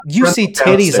You see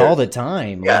titties all the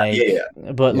time,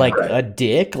 but like right. a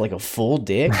dick, like a full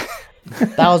dick.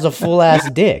 That was a full ass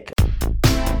dick.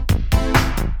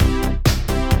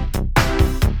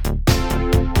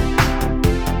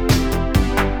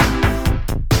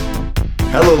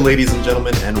 Hello, ladies and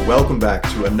gentlemen, and welcome back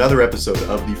to another episode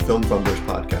of the Film Fumblers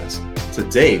podcast.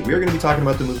 Today, we are going to be talking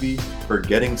about the movie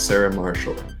Forgetting Sarah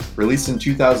Marshall, released in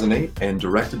 2008 and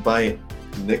directed by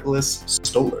Nicholas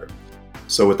Stoller.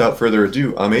 So without further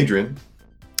ado, I'm Adrian.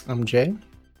 I'm Jay.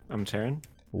 I'm Taryn.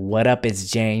 What up,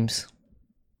 it's James.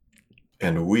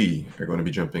 And we are going to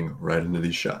be jumping right into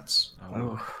these shots.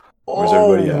 Oh, Where's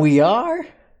everybody at? We are?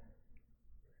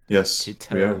 Yes, we are.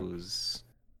 Tito's.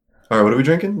 All right, what are we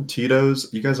drinking? Tito's.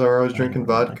 You guys are always drinking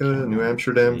vodka, New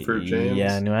Amsterdam for James.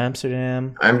 Yeah, New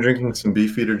Amsterdam. I'm drinking some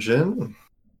Beefeater gin.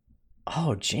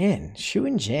 Oh, gin.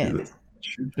 Shooting gin.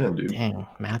 Shoot gin, dude. Dang,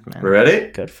 madman. We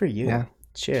ready? Good for you. Yeah.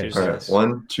 Cheers. All right,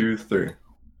 1, 2, 3.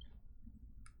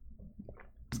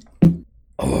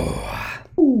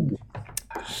 Oh.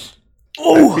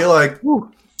 I feel like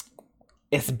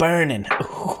It's burning.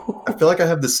 I feel like I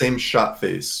have the same shot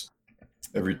face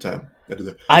every time I do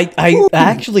that. I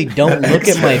actually don't look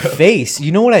at my face.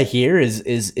 You know what I hear is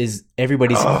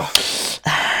everybody's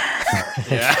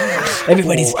Yeah.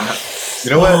 everybody's Wow. You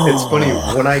know what? It's funny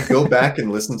when I go back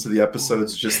and listen to the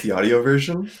episodes, just the audio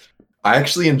version. I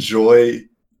actually enjoy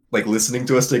like listening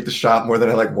to us take the shot more than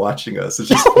I like watching us. It's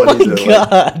just funny to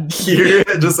like, hear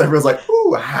it. Just everyone's like,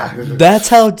 "Ooh, ah." That's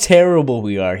how terrible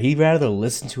we are. He'd rather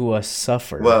listen to us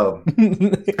suffer. Well,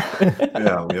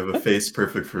 yeah, we have a face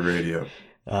perfect for radio.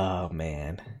 Oh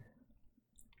man.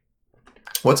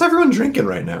 What's everyone drinking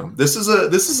right now? This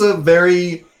is a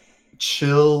very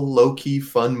chill, low key,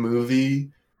 fun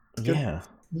movie. Yeah.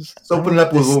 Let's open it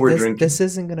up with what we're drinking. This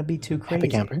isn't gonna be too crazy. Happy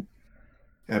camper.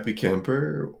 Happy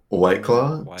Camper, White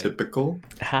Claw, White. typical.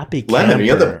 Happy Lemon, are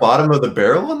you at the camper. bottom of the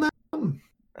barrel on that one?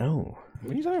 Oh.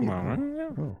 What are you talking about,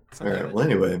 man? Oh. All right. Well,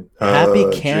 anyway, Happy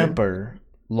Jim, camper.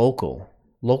 Local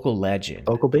legend.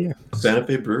 Local beer. Santa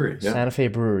Fe Brewery. Yeah. Santa Fe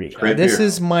Brewery. Great This beer.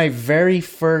 is my very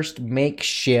first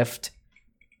makeshift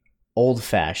old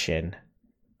fashioned.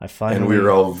 And we were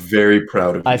all very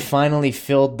proud of you. I finally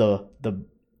filled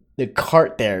the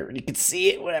cart there. You can see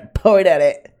it when I poured at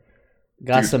it.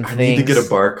 Got Dude, some I things. need to get a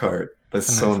bar cart. That's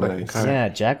A so nice fucking nice. cart. Yeah,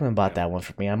 Jacqueline bought that one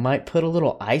for me. I might put a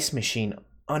little ice machine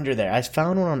under there. I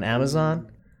found one on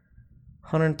Amazon.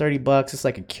 $130. It's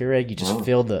like a Keurig. You just Wow.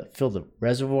 fill the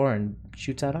reservoir and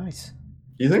shoots out ice.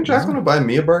 You think Jack's gonna buy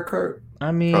me a bar cart? I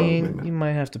Probably mean, not. you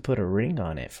might have to put a ring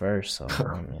on it first. So I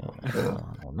don't know.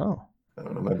 I don't know.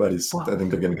 My buddies, I think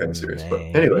they're getting kind of serious. But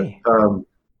Maybe. anyway,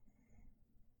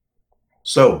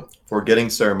 so Forgetting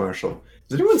Sarah Marshall.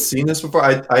 Has anyone seen this before?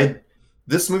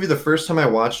 This movie, the first time I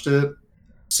watched it,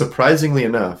 surprisingly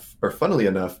enough, or funnily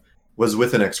enough, was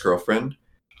with an ex-girlfriend.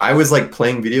 I was like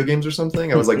playing video games or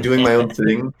something. I was like doing my own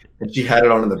thing, and she had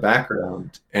it on in the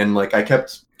background, and like I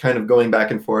kept kind of going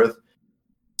back and forth.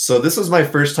 So this was my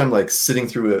first time like sitting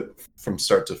through it from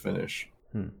start to finish.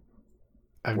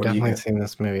 I've What do you definitely get? seen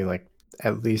this movie like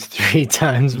at least 3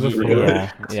 times before.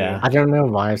 Yeah. I don't know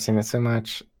why I've seen it so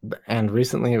much. And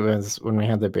recently it was when we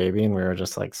had the baby and we were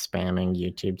just like spamming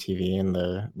YouTube TV in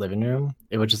the living room.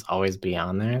 It would just always be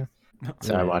on there.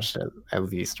 So I watched it at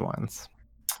least once.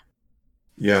 I've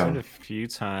seen it Yeah, a few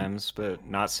times, but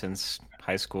not since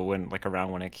high school, like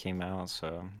around when it came out.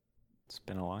 So it's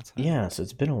been a long time. Yeah, so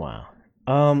it's been a while.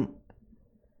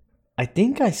 I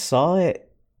think I saw it.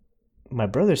 My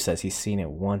brother says he's seen it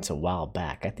once a while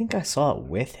back. I think I saw it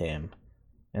with him,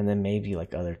 and then maybe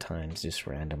like other times just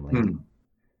randomly. Hmm.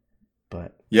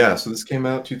 But yeah. So this came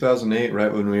out 2008,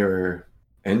 right when we were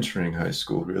entering high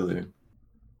school. Really.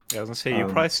 Yeah, I was gonna say you've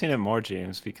Um, probably seen it more,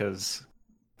 James, because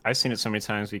I've seen it so many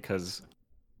times because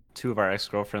 2 of our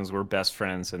ex-girlfriends were best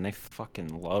friends, and they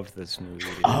fucking loved this movie.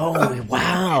 dude. oh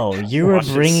wow, you were Watch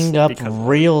it bringing up because of that.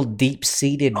 real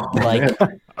deep-seated like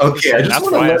Man. Okay, I just That's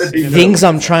want to why let I've it be seen it. things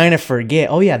I'm trying to forget.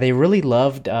 Oh yeah, they really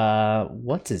loved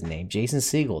what's his name, Jason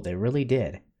Segel. They really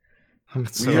did.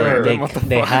 So, We are- They what the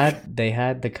they fuck?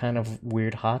 had the kind of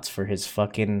weird hots for his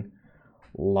fucking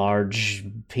large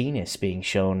penis being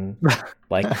shown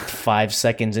like 5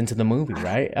 seconds into the movie,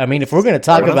 right? I mean, if we're gonna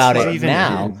talk What about else it is even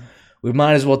now, in? we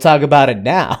might as well talk about it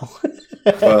now.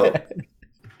 Well,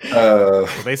 Well,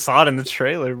 they saw it in the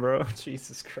trailer, bro.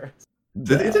 Jesus Christ. it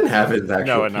didn't have his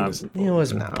actual No, penis. it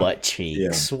was No. butt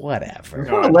cheeks, I whatever.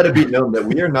 just want to let it be known that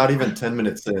we are not even 10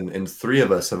 minutes in, and 3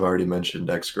 of us have already mentioned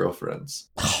ex-girlfriends.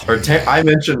 Or I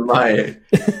mentioned my,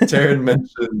 Taryn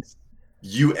mentioned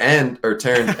you and or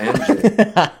Terrence and Jake.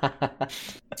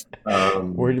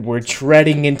 We're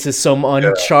treading into some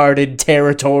uncharted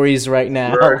territories right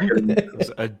now. It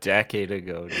was a decade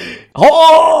ago, dude.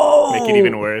 Oh, Make it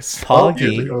even worse.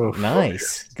 Poggy, Oh,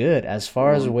 nice, good. As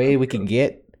far as away we can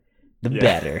get, the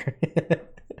better.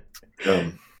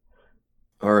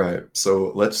 All right,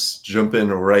 so let's jump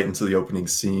in right into the opening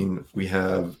scene. We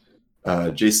have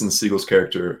Jason Segel's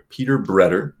character, Peter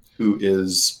Bretter, who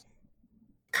is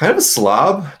kind of a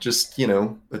slob, just, you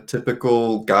know, a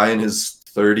typical guy in his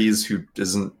 30s who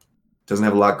doesn't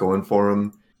have a lot going for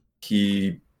him.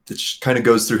 He kind of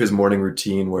goes through his morning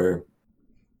routine where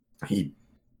he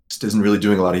just isn't really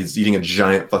doing a lot. He's eating a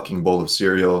giant fucking bowl of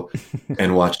cereal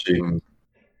and watching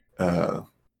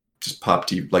just pop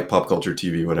culture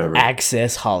TV, whatever.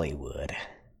 Access Hollywood.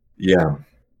 Yeah.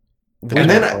 The And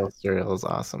then- charcoal cereal is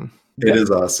awesome. It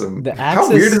is awesome. the How Access-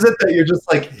 weird is it that you're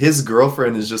just like, his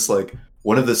girlfriend is just like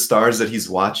one of the stars that he's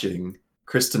watching,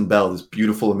 Kristen Bell, this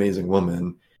beautiful, amazing woman.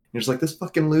 And you're just like, this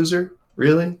fucking loser?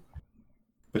 Really?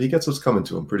 But he gets what's coming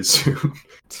to him pretty soon.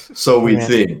 So we Yeah.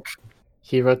 think.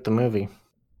 He wrote the movie.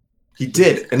 He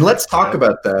did. And let's talk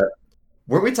about that.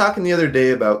 Weren't we talking the other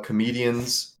day about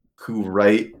comedians who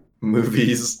write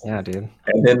movies Yeah, dude.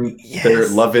 and then their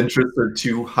Yes. love interests are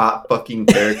two hot fucking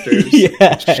characters? Yeah.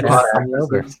 Hot I'm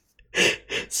over. actresses?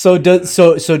 So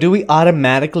do we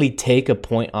automatically take a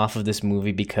point off of this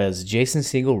movie because Jason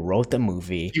Segel wrote the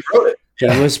movie? He wrote it.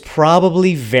 He was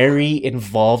probably very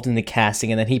involved in the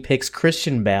casting, and then he picks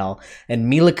Christian Bale and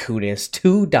Mila Kunis,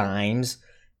 2 dimes,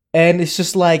 and it's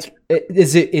just like,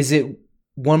 is it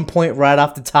 1 point right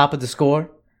off the top of the score?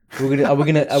 Are we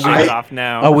Shut off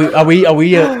now. are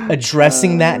we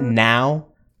addressing that now?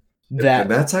 That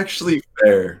And that's actually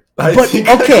fair. I But, think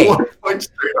I okay. got 1 point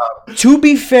straight up. To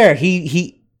be fair,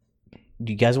 he.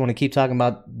 Do you guys want to keep talking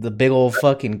about the big old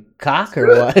fucking cock or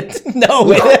what? No.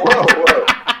 Whoa.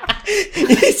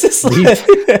 It's just We-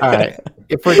 like, All right.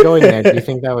 If we're going there, do you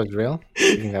think that was real? Do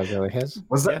you think that was really his?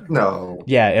 Was that no?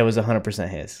 Yeah, it was 100%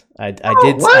 his. I what?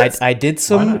 did Why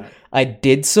some not? I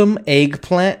did some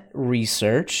eggplant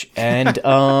research and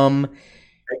Eggplant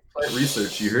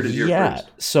research. You heard it here yeah. first.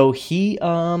 So he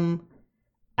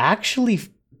actually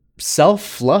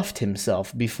self-fluffed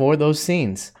himself before those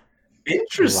scenes.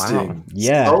 Interesting. Wow.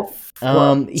 Yeah.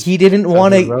 Self-fluff. He didn't So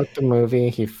want he to. wrote the movie.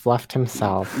 He fluffed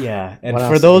himself. Yeah, and What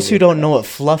for else those did he who do? don't know what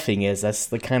fluffing is, that's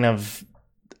the kind of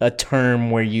a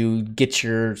term where you get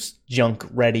your junk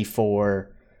ready for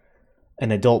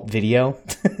an adult video.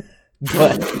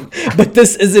 but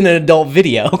this isn't an adult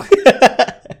video.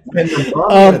 And your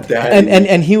mom and daddy.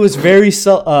 and he was very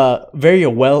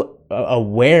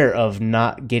aware of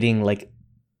not getting like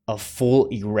a full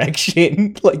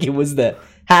erection. Like it was the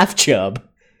half chub.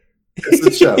 It's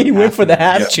the chub. He went for the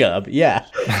half Yeah. chub. Yeah.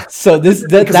 So Because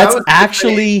that's I was gonna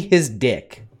actually his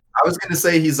dick. I was gonna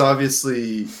say he's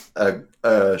obviously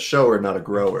a shower, not a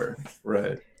grower,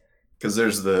 right? Because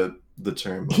there's the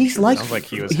term. He's like- Sounds like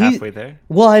he was he- halfway there.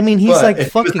 Well, I mean, he's But like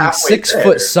if he was fucking halfway 6 there-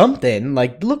 foot something.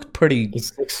 Like, looked pretty.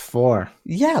 He's 6'4".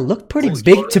 Yeah, looked pretty 6'4".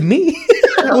 big to me.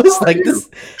 I was like you. this.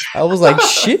 I was like,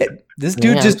 shit. This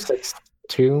dude Yeah, just. 6'2",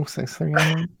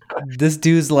 6'3". This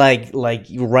dude's like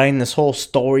writing this whole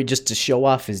story just to show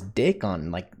off his dick on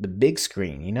like the big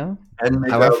screen. You know, and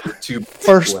make I love out with two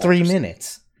first big 3 blacks.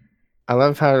 minutes. I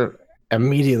love how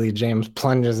immediately James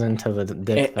plunges into the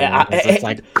dick thing. I- It's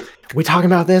like, we talking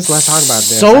about this? Let's talk about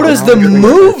this. So Like, does I the don't really-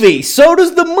 movie. So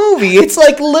does the movie. It's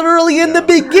like literally in the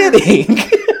beginning.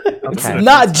 It's Okay.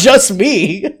 not just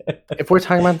me. If we're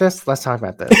talking about this, let's talk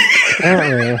about this.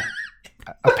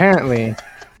 Apparently,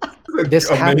 this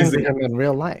happened to Amazing. him in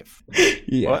real life.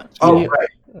 Yeah. What? Oh, He-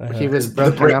 right. He was The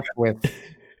broken break- up with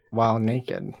while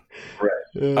naked. Oh.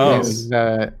 It was,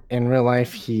 in real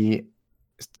life, he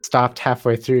stopped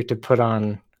halfway through to put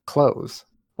on clothes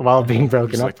while being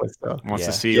broken Just up like- with. Though Wants Yeah.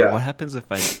 to see Yeah. what happens if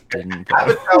I didn't.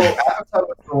 Avatar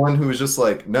was the one who was just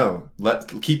like, no,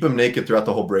 keep him naked throughout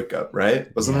the whole breakup,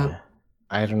 right? Wasn't it?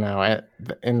 I don't know.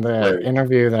 In the Larry.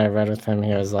 interview that I read with him,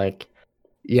 he was like,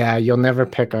 "Yeah, you'll never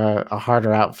pick a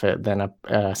harder outfit than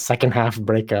a second half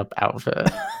breakup outfit."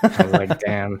 I was like,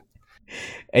 "Damn."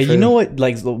 And you True. know what?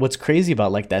 Like, what's crazy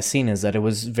about like that scene is that it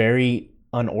was very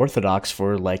unorthodox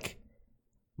for like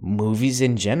movies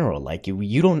in general. Like,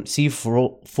 you don't see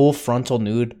full frontal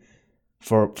nude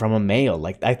from a male.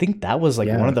 Like, I think that was like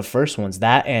Yeah. one of the first ones.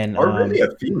 That and Or really a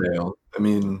female. I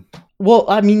mean, well,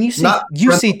 I mean, you see Not titties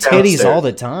downstairs. all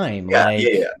the time. yeah, like,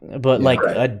 yeah. But Yeah, like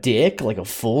right. a dick, like a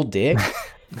full dick,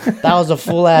 that was a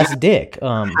full ass dick.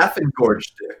 Half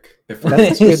engorged dick. If we're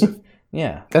That's specific.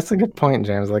 Yeah. That's a good point,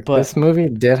 James. Like But- this movie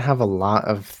did have a lot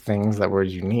of things that were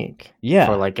unique Yeah.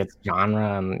 for like its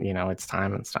genre and its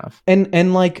time and stuff.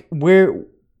 And like we're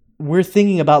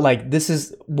thinking about like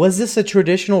was this a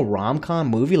traditional rom-com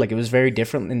movie? Like it was very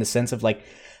different in the sense of like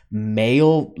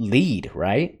male lead,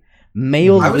 right?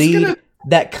 Male I was lead gonna-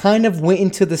 that kind of went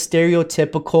into the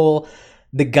stereotypical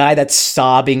the guy that's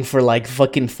sobbing for like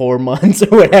fucking 4 months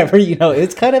or whatever,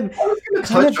 it's kind of I was gonna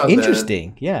touch on that.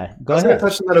 interesting. Yeah, go I was going ahead. to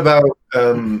touch on that about.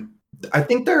 I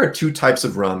think there are two types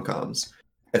of rom-coms.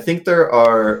 I think there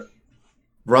are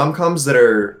rom-coms that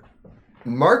are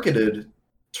marketed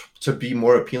to be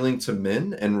more appealing to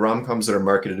men, and rom-coms that are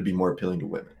marketed to be more appealing to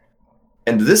women.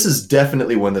 And this is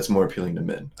definitely one that's more appealing to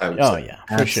men. I would Oh say.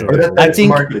 yeah, for sure. Or that I it's think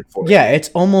marketed for. yeah, it's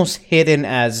almost hidden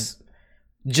as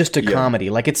just a Yeah. comedy.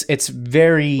 Like it's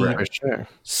very Right. For sure.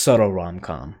 subtle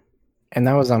rom-com. And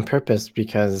that was on purpose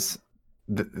because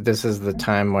this is the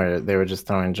time where they were just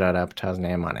throwing Judd Apatow's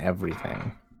name on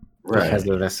everything because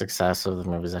of the success of the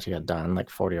movies that he had done, like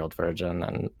 40-Year-Old Virgin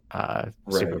and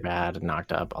Superbad and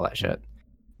Knocked Up, all that shit.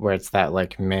 Where it's that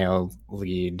like male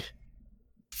lead,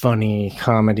 funny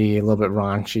comedy, a little bit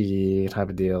raunchy type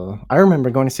of deal. I remember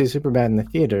going to see Superbad in the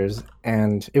theaters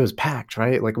and it was packed,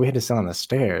 right? Like we had to sit on the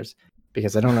stairs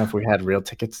because I don't know if we had real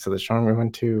tickets to the showing we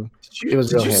went to. It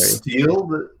was real Did you hairy. steal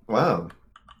the? Wow.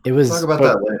 It was Talk about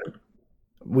but that later.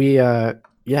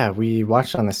 we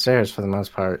watched on the stairs for the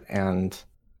most part, and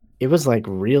it was like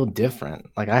real different.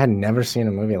 Like I had never seen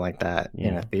a movie like that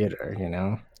in a theater,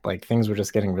 like things were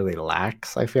just getting really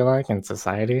lax, I feel like, in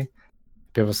society.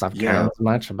 People stopped caring as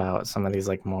much about some of these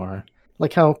like more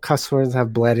like how cuss words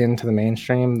have bled into the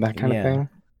mainstream, that kind of thing.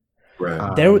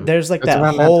 Right. There's like it's that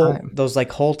around whole time. those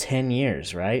like whole 10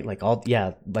 years, right? Like all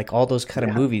those kind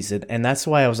of movies, and that's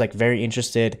why I was like very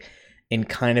interested in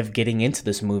kind of getting into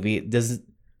this movie.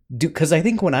 Because I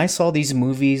think when I saw these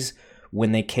movies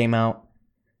when they came out,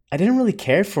 I didn't really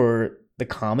care for the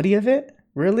comedy of it,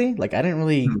 really. Like I didn't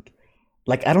really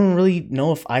like I don't really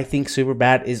know if I think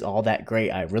Superbad is all that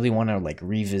great. I really want to like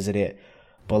revisit it.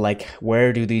 But like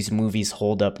where do these movies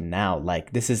hold up now?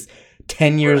 Like this is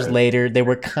 10 years later. They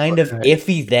were kind of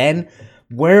iffy then.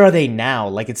 Where are they now?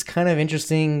 Like it's kind of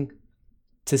interesting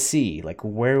to see. Like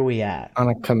where are we at? On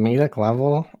a comedic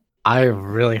level, I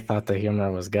really thought the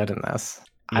humor was good in this.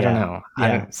 I don't know.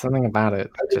 Yeah. Something about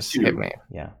it just hit me.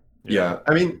 Yeah. Yeah,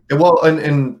 I mean, well,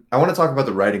 and I want to talk about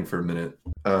the writing for a minute.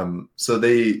 So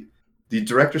the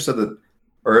director said that,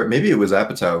 or maybe it was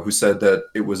Apatow who said that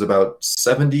it was about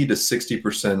 70 to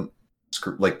 60%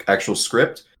 like actual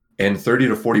script and 30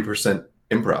 to 40%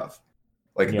 improv.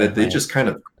 Like that they just kind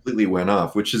of completely went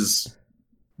off, which is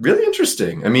really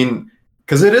interesting. I mean,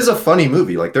 because it is a funny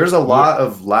movie. Like there's a lot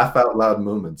of laugh out loud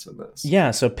moments in this. Yeah,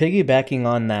 so piggybacking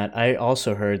on that, I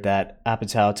also heard that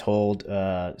Apatow told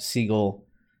Siegel,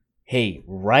 hey,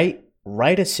 write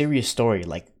a serious story.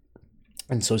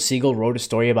 And so Siegel wrote a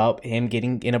story about him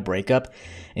getting in a breakup,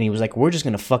 and he was like, we're just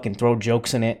going to fucking throw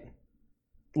jokes in it,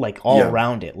 like all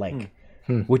around it. Like,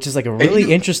 which is like a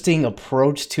really interesting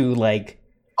approach to like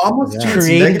almost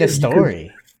creating a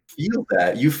story.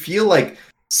 You feel like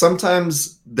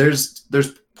sometimes there's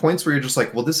points where you're just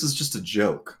like, well, this is just a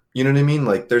joke. You know what I mean?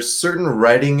 Like there's certain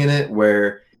writing in it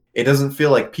where it doesn't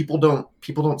feel like people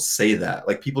don't say that.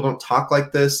 Like people don't talk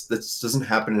like this. This doesn't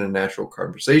happen in a natural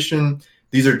conversation.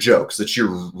 These are jokes that you're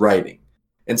writing.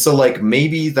 And so like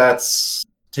maybe that's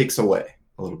takes away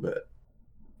a little bit.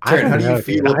 Taryn, how do you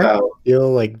feel about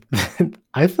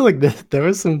I feel like there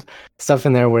was some stuff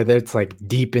in there where it's like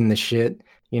deep in the shit,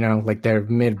 like they're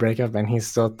mid breakup and he's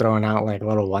still throwing out like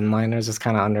little one-liners just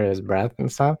kind of under his breath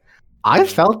and stuff. I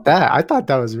felt that. I thought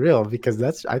that was real because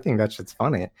I think that shit's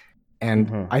funny.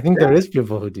 And I think there is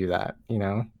people who do that,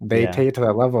 they take it to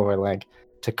that level where like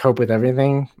to cope with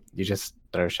everything, you just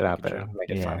throw shit out there, make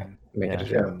it funny, make it a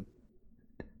joke.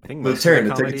 I think Well, most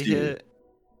Taryn, of the to take it comedy to you. hit.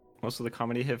 Most of the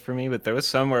comedy hit for me, but there was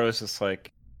some where it was just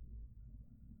like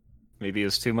maybe it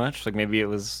was too much. Like maybe it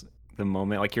was the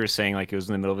moment, like you were saying, like it was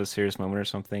in the middle of a serious moment or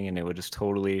something, and it would just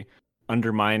totally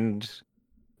undermine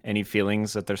any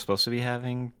feelings that they're supposed to be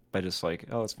having by just like,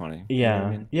 oh, it's funny. You know what I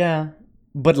mean? Yeah.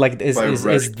 But like, is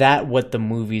writing. that what the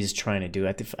movie's trying to do?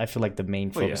 I feel like the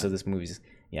main focus yeah. of this movie is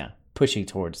pushing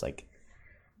towards like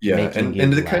and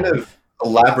you to kind laugh. of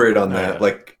elaborate on that, yeah.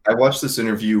 like I watched this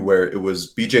interview where it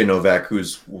was BJ Novak,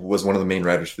 was one of the main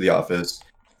writers for The Office,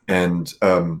 and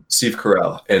Steve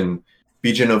Carell, and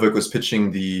BJ Novak was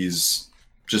pitching this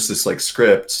like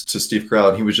script to Steve Carell,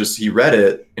 and he read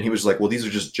it and he was like, well, these are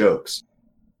just jokes.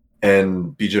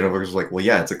 And BJ Novak was like, well,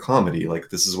 yeah, it's a comedy. Like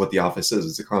this is what The Office is.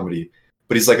 It's a comedy.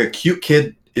 But he's like, a cute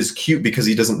kid is cute because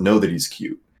he doesn't know that he's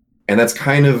cute. And that's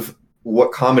kind of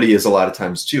what comedy is a lot of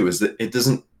times too, is that it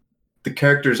doesn't, the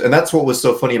characters, and that's what was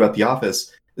so funny about The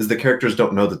Office, is the characters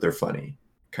don't know that they're funny,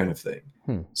 kind of thing.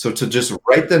 So to just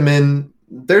write them in,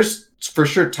 there's for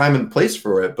sure time and place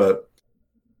for it, but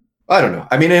I don't know.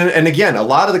 I mean, and again, a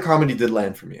lot of the comedy did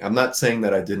land for me. I'm not saying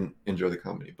that I didn't enjoy the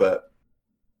comedy, but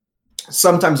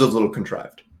sometimes it was a little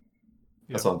contrived.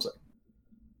 That's all I'm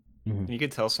saying. You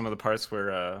could tell some of the parts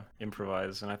were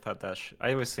improvised, and I thought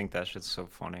I always think that shit's so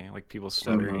funny. Like people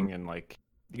stuttering and like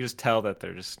you can just tell that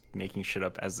they're just making shit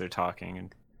up as they're talking,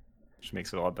 and which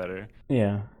makes it a lot better.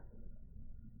 Yeah.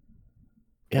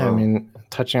 Yeah, I mean,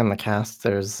 touching on the cast,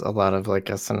 there's a lot of like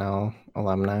SNL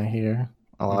alumni here.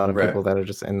 A lot of people that are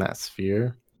just in that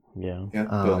sphere. Yeah. Yeah.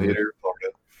 Bill Hader,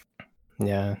 Florida.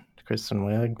 Yeah, Kristen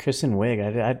Wiig. Kristen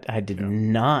Wiig. I did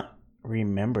not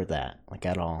remember that like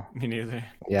at all. Me neither.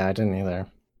 Yeah, I didn't either.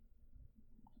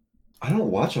 I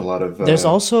don't watch a lot of. There's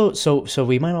also so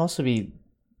we might also be.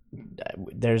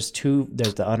 There's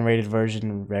the unrated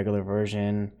version, regular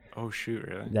version. Oh shoot!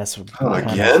 Really? That's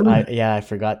again. I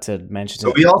forgot to mention.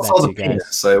 So we all saw the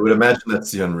penis. I would imagine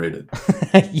that's the unrated.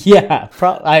 Yeah,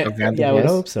 I would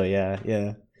hope so. Yeah.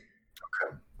 Okay.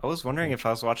 I was wondering if I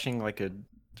was watching like a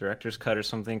director's cut or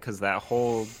something, because that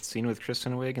whole scene with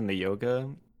Kristen Wiig and the yoga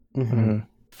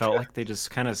felt like they just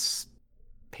kind of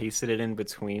pasted it in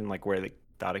between, like where they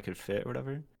thought it could fit or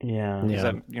whatever. Yeah. Is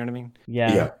that, you know what I mean?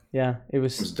 Yeah. It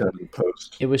was done in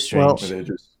post. It was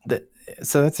strange.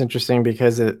 So that's interesting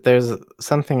because there's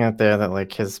something out there that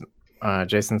like his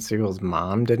Jason Segel's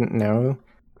mom didn't know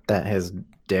that his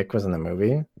dick was in the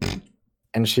movie,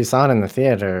 and she saw it in the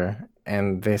theater,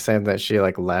 and they said that she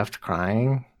like left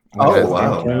crying. Oh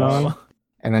wow!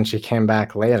 And then she came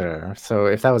back later. So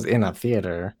if that was in a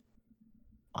theater,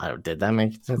 did that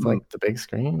make it to like the big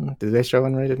screen? Did they show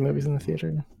unrated movies in the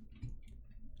theater?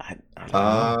 I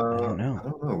don't know. I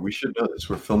don't know. We should know this.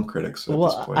 We're film critics. At Well,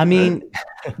 this point, I mean,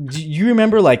 do you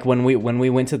remember like when we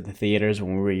went to the theaters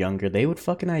when we were younger, they would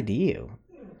fucking ID you.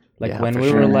 Like when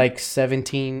we were like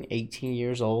 17, 18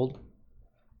 years old,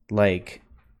 like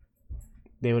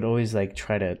they would always like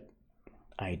try to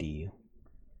ID you.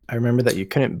 I remember that you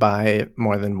couldn't buy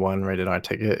more than one rated R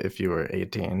ticket if you were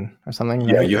 18 or something.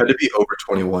 Yeah, right? you had to be over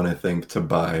 21, I think, to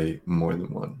buy more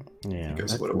than one. Yeah,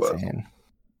 that's what insane. It was.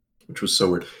 Which was so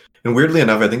weird. And weirdly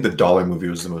enough, I think the Dollar Movie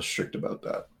was the most strict about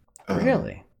that.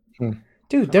 Really?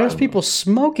 Dude, there was people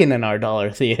smoking in our Dollar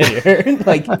Theater.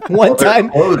 Like one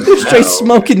time, they're straight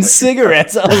smoking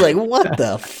cigarettes. I was like, what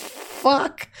the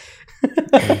fuck?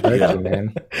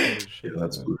 Man. Yeah,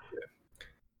 that's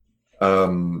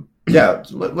weird. Yeah,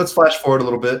 let's flash forward a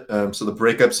little bit. So the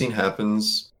breakup scene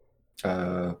happens.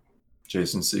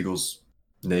 Jason Segel's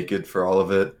naked for all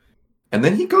of it. And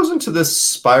then he goes into this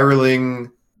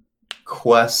spiraling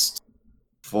quest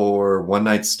for one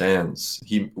night stands.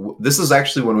 This is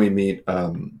actually when we meet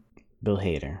Bill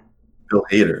Hader.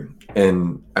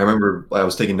 And I remember I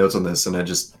was taking notes on this, and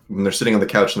when they're sitting on the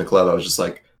couch in the club, I was just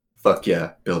like, fuck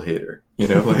yeah, Bill Hader. You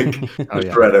know, like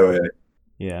right away.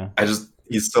 Yeah.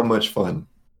 He's so much fun.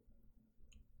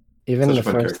 Even the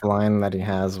first line that he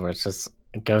has where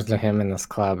it goes to him in this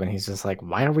club and he's just like,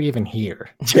 why are we even here?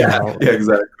 Yeah,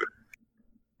 exactly.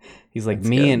 He's like,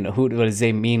 me and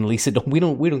Lisa we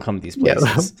don't come to these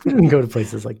places. Yeah, we didn't go to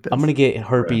places like this. I'm gonna get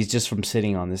herpes just from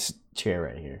sitting on this chair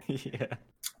right here.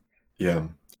 Yeah.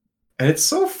 And it's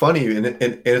so funny, and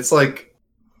it's like,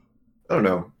 I don't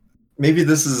know, maybe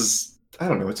this is, I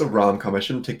don't know, it's a rom-com. I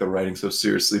shouldn't take the writing so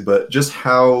seriously, but just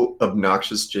how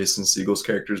obnoxious Jason Segel's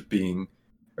character is being,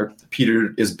 or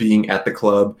Peter is being at the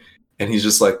club, and he's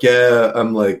just like, yeah,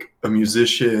 I'm like a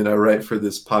musician, I write for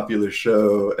this popular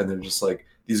show, and they're just like,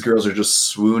 these girls are just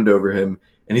swooned over him,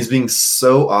 and he's being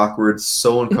so awkward,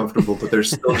 so uncomfortable, but they're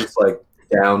still just like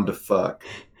down to fuck.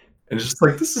 And it's just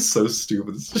like, this is so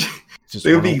stupid. Just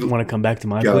want to come back to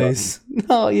my place.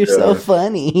 No, you're so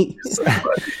funny.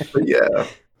 But yeah.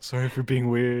 Sorry for being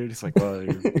weird. It's like, well,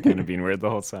 you're kind of being weird the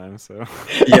whole time. So.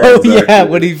 Yeah, exactly. Yeah,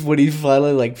 when he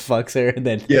finally like fucks her and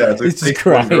then it's just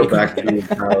crying. Go back to his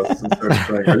house and starts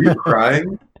crying. Are you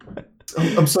crying?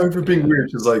 I'm sorry for being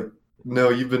weird. She's like, no,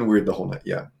 you've been weird the whole night.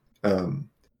 Yeah. And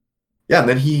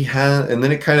then and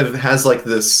then it kind of has like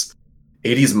this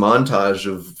 80s montage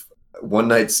of one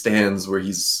night stands where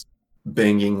he's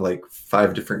banging like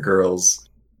 5 different girls,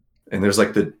 and there's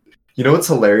like you know what's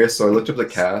hilarious? So I looked up the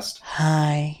cast.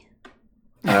 Hi.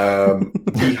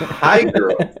 The hi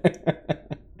girl.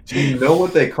 Do you know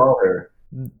what they call her?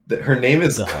 Her name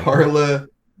is Carla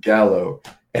Gallo,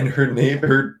 and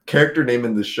her character name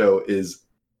in the show is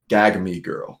Gag Me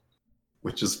Girl,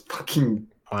 which is fucking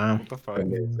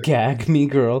amazing. Gag Me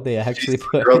Girl. They actually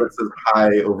put the girl that says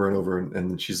hi over and over,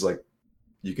 and she's like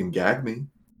you can gag me.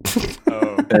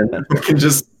 Oh, And we can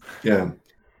just, yeah.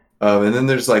 And then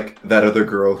there's like that other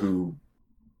girl who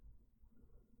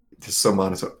is so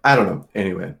monotone. I don't know.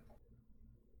 Anyway.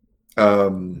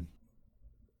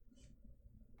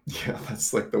 Yeah,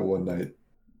 that's like the one night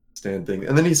stand thing.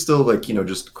 And then he's still like,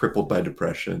 just crippled by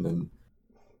depression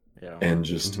yeah. and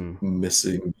just Mm-hmm.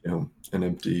 missing, an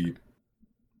empty.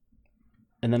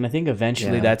 And then I think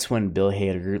eventually Yeah. that's when Bill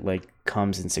Hader like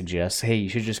comes and suggests, "Hey, you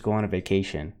should just go on a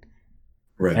vacation."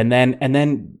 Right. And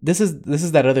then this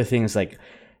is that other thing. Is like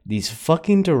these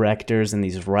fucking directors and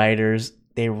these writers.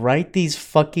 They write these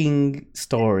fucking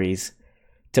stories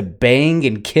to bang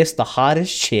and kiss the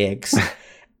hottest chicks,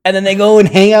 and then they go and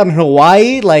hang out in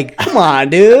Hawaii. Like, come on,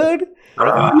 dude.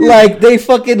 Like they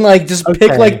fucking like just pick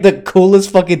Okay. like the coolest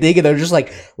fucking thing, and they're just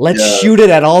like, let's Yeah. shoot it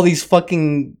at all these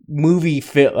fucking movie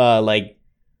like.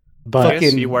 But I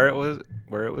guess fucking- where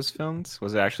it was filmed?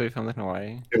 Was it actually filmed in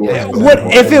Hawaii? It was Yeah, filmed What in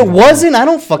if it Hawaii. wasn't? I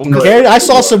don't fucking Well, care. I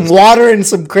saw some water and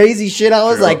some crazy shit. I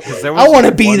was True. like, 'Cause there I was want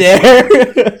to be one there.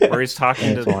 Where he's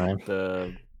talking to That's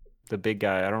why. the big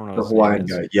guy. I don't know. The his name Hawaiian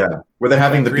is. guy, yeah. Where they're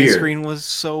having the green beer. screen was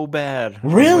so bad.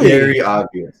 Really? Very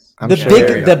obvious. I'm the sure big,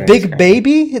 they're the green big screen.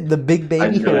 baby, the big baby I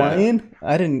know that. Hawaiian.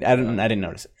 I didn't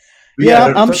notice it. But Yeah,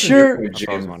 that's I'm a good sure- point, That's what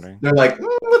I was James. wondering. They're like,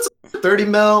 what's 30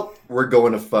 mil? We're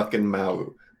going to fucking Maui.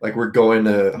 Like, we're going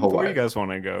to Where Hawaii. you guys want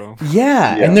to go?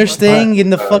 Yeah, Yeah, and they're but, staying in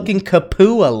the um, fucking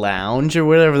Kapua Lounge or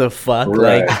whatever the fuck.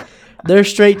 Right. Like, they're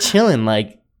straight chilling.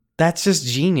 Like, that's just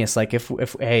genius. Like, if we're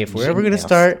ever gonna Genius.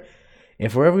 start.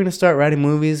 If we're ever gonna start writing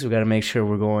movies, we gotta make sure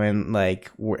we're going like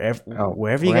wherever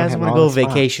we're you guys hitting want to all go the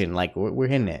spots. vacation. Like we're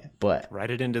hitting it, but Write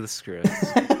it into the script.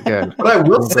 Good. But I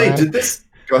will I'm say, glad- did this...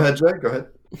 Go ahead, Jay. Go ahead.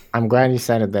 I'm glad you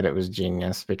said that it was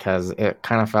genius because it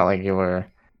kind of felt like you were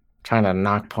trying to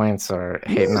knock points or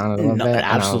hating on it a little no, bit. and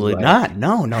I was absolutely like, not.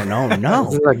 No.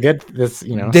 This is a good.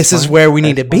 This is smart where we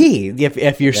need to first be.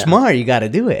 If you're Yeah. smart, you got to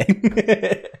do it.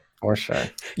 one, for sure.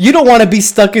 You don't want to be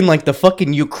stuck in like the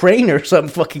fucking Ukraine or some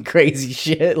fucking crazy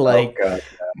shit, like Oh, God.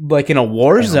 like in a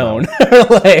war I know. zone.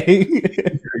 Like,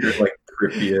 You're like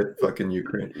Pripyat, fucking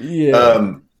Ukraine.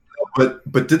 yeah.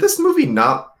 But did this movie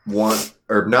not want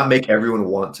or not make everyone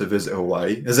want to visit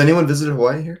Hawaii? Has anyone visited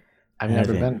Hawaii here? I've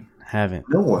never been. Haven't.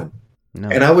 No one. No.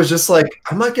 And I was just like,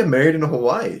 I might get married in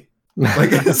Hawaii.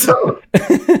 Like so,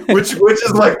 which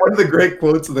is like one of the great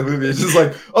quotes of the movie. It's just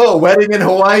like, oh, wedding in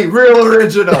Hawaii, real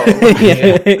original.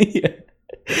 yeah.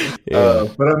 Yeah.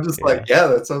 But I'm just like, yeah,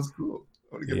 that sounds cool.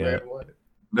 I want to get Yeah. married in Hawaii.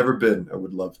 Never been. I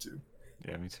would love to.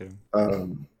 Yeah, me too.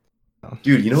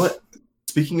 Dude, you know what?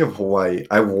 Speaking of Hawaii,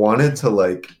 I wanted to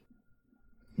like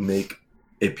make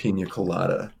a pina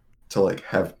colada to like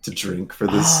have to drink for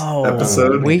this Oh,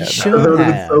 episode. we That should would have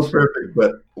been have. so perfect,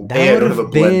 but That I would don't have a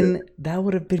have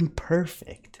blender. been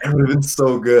perfect. It would have been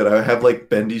so good. I have like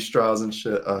bendy straws and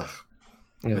shit. Ugh.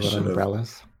 Yeah, I little should've.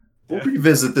 umbrellas. We'll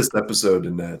revisit this episode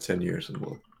in 10 years and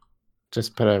we'll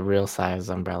Just put a real size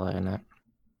umbrella in it.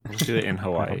 We'll do it in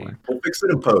Hawaii. fix it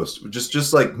in post.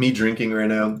 Just like me drinking right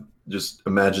now. Just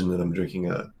imagine that I'm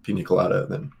drinking a pina colada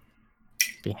and then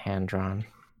Be hand drawn.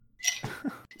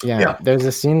 Yeah, Yeah. there's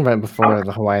a scene right before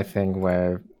the Hawaii thing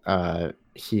where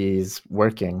he's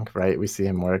working, right? We see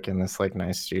him work in this like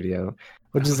nice studio,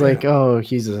 which is like, oh,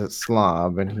 he's a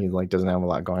slob and he like doesn't have a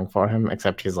lot going for him,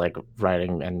 except he's like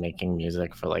writing and making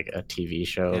music for like a TV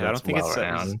show Yeah, I that's don't think well it's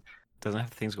around. doesn't have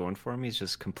things going for him. He's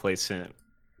just complacent.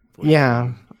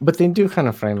 Yeah, but they do kind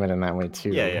of frame it in that way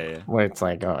too. Yeah. Where it's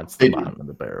like, oh, it's They the do. bottom of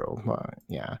the barrel. But,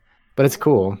 yeah, but it's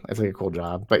cool. It's like a cool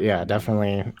job. But yeah,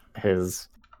 definitely his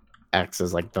ex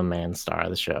is like the main star of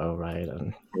the show, right?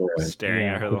 And Staring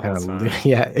Yeah, at her the he whole kinda time.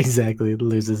 yeah, exactly.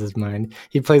 Loses his mind.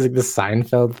 He plays like the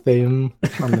Seinfeld theme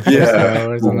on the first yeah.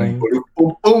 show or something. Boom,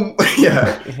 boom, boom.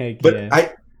 Yeah. Heck But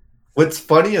yeah. what's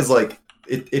funny is like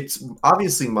it's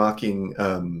obviously mocking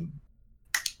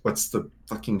what's the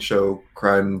fucking show?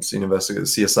 Crime Scene Investigator,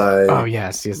 CSI. Oh yeah,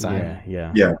 CSI.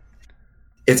 yeah.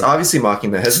 It's obviously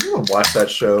mocking that. Has anyone watched that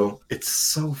show? It's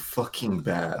so fucking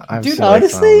bad. I've Dude, seen it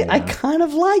honestly, some, I yeah. kind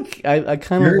of like I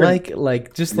kind of You're-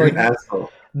 like just You're like an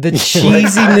asshole. the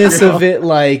cheesiness of it,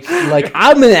 like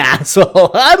I'm an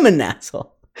asshole. I'm an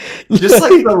asshole. Just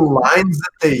like the lines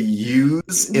that they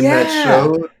use in that Yeah.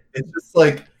 show, it's just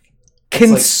like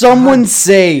can like, someone God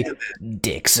say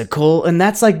Dixicle? And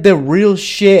that's like the real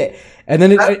shit. And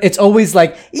then it's always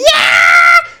like,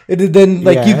 yeah! And then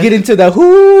like you Yeah. get into the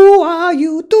who are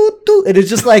you? Doo, doo. And it's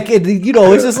just like it's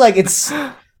just like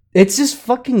it's just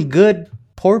fucking good.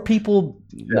 Poor people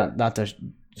not to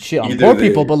shit on Either poor they-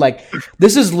 people, but like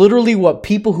this is literally what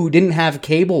people who didn't have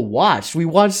cable watched. We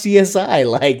watched CSI.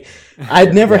 Like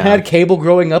I'd never Yeah. had cable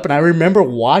growing up, and I remember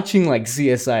watching like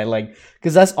CSI like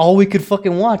because that's all we could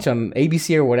fucking watch on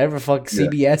ABC or whatever fuck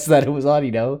CBS that it was on,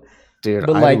 you know. Dude,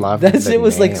 But I like love that's the it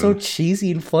was like so name.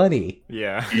 cheesy and funny.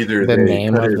 Yeah. Either The they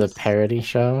name cut of it- the parody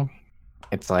show.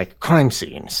 It's like crime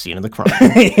scene of the crime.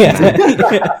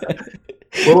 Yeah.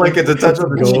 Well, like it's a touch of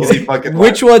the Go. cheesy fucking.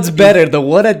 Which one's better? The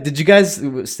one at did you guys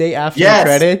stay after Yes. the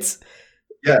credits?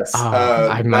 Yes.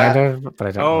 I might have, but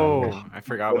I don't Oh, remember. I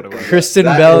forgot what it was. Kristen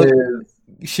that Bell, is-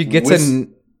 she gets Whis-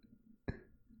 an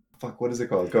Fuck, what is it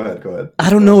called? Go ahead.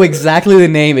 I don't know exactly the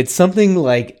name. It's something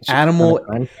like animal.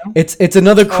 Crime show? It's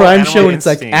another crime Animal show, and it's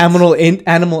like Instincts. animal Yeah, instincts,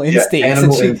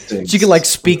 Animal and Instincts. she can like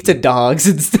speak to dogs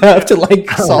and stuff to like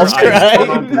solve her eyes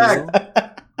crime. turn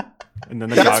And then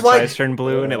the That's dog's why- eyes turn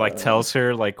blue, and it like tells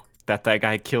her like that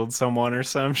guy killed someone or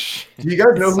some shit. Do you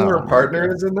guys know who her So-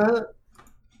 partner is in that?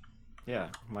 Yeah,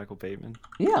 Michael Bateman.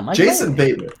 Yeah, my Jason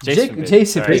Bateman. Jason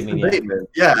Sorry. Bateman. Yeah. Bateman.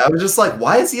 Yeah, I was just like,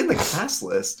 why is he in the cast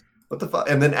list? What the fuck?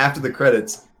 And then after the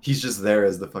credits, he's just there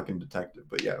as the fucking detective.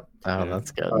 But yeah, Oh,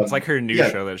 that's good. It's like her new Yeah.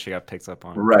 show that she got picked up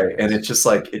on. right. And it's just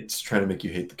like it's trying to make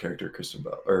you hate the character of Kristen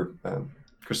Bell or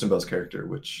Kristen Bell's character,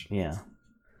 which Yeah. we'll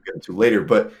get into later.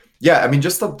 But yeah, I mean,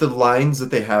 just the lines that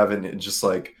they have, and it's just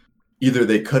like either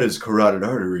they cut his carotid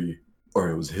artery or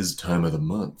it was his time of the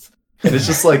month. And it's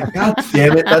just like, God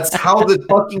damn it, that's how the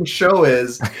fucking show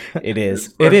is. It is.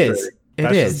 It's It is. frustrating. It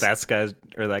That's is. just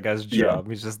that guy's Yeah. job.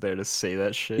 He's just there to say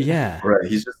that shit. Yeah. Right.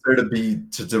 He's just there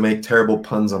to make terrible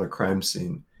puns on a crime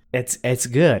scene. It's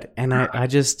good, and I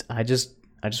just want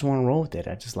to roll with it.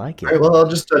 I just like it. All right, well, I'll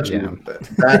just judge Yeah. you.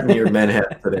 That and your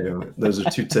Manhattan today. Those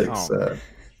are two ticks, Oh.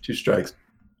 2 strikes.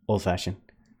 Old fashioned.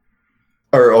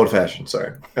 Or old fashioned,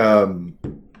 sorry.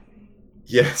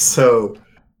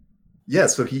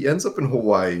 So he ends up in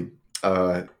Hawaii.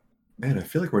 Man, I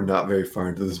feel like we're not very far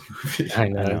into this movie. I I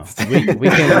know. know.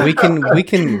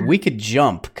 it's- We could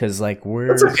jump because like we're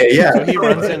That's okay, yeah. So he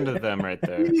runs into them right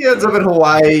there. He ends up in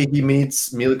Hawaii. He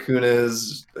meets Mila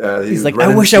Kunis. He's like,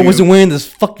 I wish I wasn't wearing this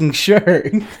fucking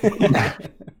shirt.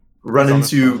 run It's on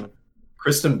into his phone.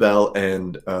 Kristen Bell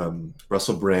and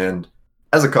Russell Brand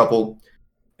as a couple,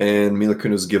 and Mila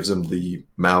Kunis gives him the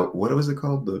Mount. What was it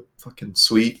called? The fucking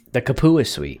suite. The Kapua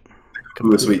suite.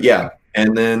 Kapua suite. Yeah.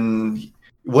 And then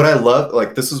what I love,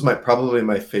 like this is probably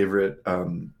my favorite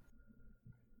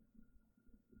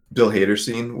Bill Hader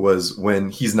scene was when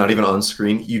he's not even on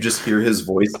screen. You just hear his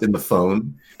voice in the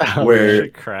phone. Where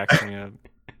Shit cracks me up.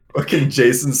 fucking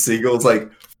Jason Segel's like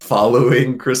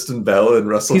following Kristen Bell and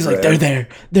Russell. He's like, Brand.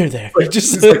 they're there. He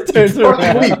just He's like, turns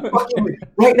fucking leave, around. fucking leave.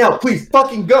 Right now, please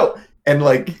fucking go. And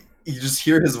like you just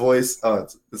hear his voice. Oh,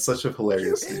 it's such a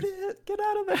hilarious scene. Idiot, get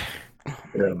out of there.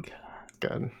 Yeah.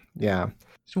 good. Yeah.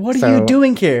 So what are So- you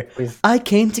doing here? Please- I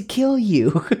came to kill you.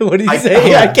 What did he I-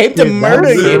 say? yeah, I came to dude, that murder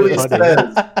was you. Literally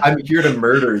says, I'm here to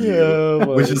murder you,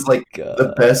 Oh which my is like God.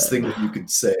 the best thing that you could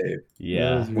say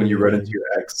Yeah. when you run into your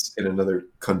ex in another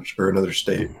country or another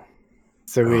state.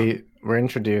 So we were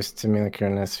introduced to Mila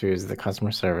Kunis, who's the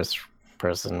customer service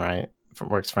person, right?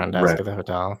 Works front desk Right. at the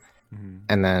hotel. Mhm.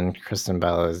 And then Kristen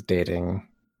Bell is dating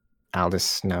Aldous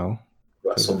Snow, who's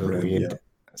Russell the Brand, lead yeah.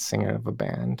 singer of a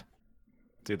band.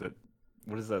 Dude,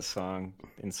 what is that song?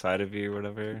 Inside of You or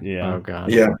whatever? Yeah. Oh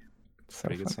god. Yeah. So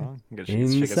Pretty good funny. song. Good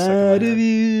shit gets stuck in my Inside of head.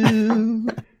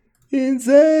 you.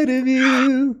 Inside of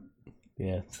you.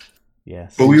 Yes.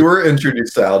 Yes. But we were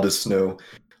introduced to Aldous Snow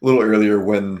a little earlier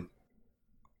when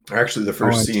actually the Oh,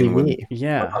 first on scene when TV.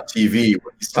 Yeah. on TV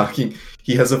when he's talking,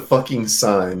 he has a fucking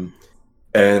sign,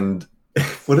 and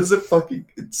what is it? Fucking,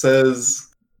 it says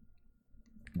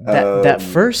That um,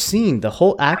 first scene, the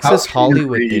whole "How Access can you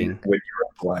Hollywood read thing. when you're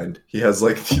blind." He has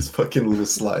like these fucking little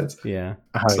slides. Yeah.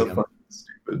 Oh, So yeah. fucking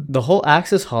stupid. The whole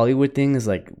Access Hollywood thing is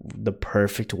like the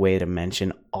perfect way to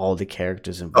mention all the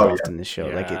characters involved in the show.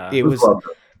 Like Yeah. it was Love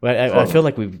it. but I fun. feel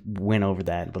like we went over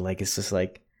that, but like it's just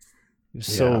like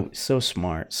so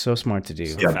smart. So smart to do.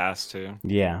 So Yeah. fast too.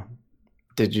 Yeah.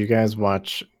 Did you guys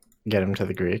watch Get Him to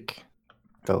the Greek?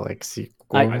 The like sequel?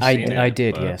 I've seen I it,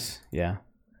 did, but- yes. Yeah.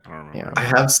 I don't remember. Yeah. I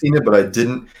have seen it, but I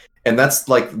didn't. And that's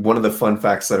like one of the fun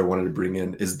facts that I wanted to bring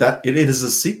in is that it is a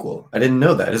sequel. I didn't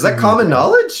know that. Is that common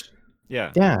knowledge?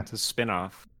 Yeah. Yeah. It's a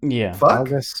spin-off. Yeah. Fuck.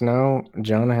 Aldous Snow,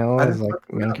 Jonah Hill I is didn't like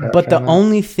fucking main know that. character. But the in it.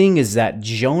 only thing is that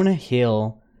Jonah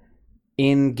Hill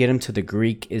in Get Him to the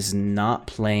Greek is not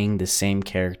playing the same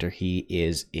character he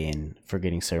is in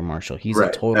Forgetting Sarah Marshall. He's Right,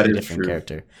 a totally that is different true.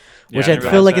 character. Yeah, Which I I never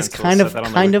feel had like that is until kind it of said that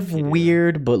on the kind of Wikipedia.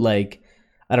 weird, but like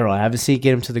I don't know. I haven't seen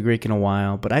Get Him to the Greek in a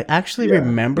while, but I actually Yeah,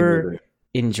 remember me neither.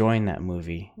 enjoying that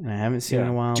movie, and I haven't seen it in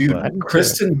a while. Dude, but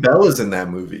Kristen Bell is in that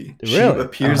movie. She Really?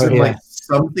 appears Oh, in yeah. like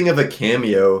something of a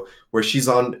cameo where she's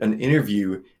on an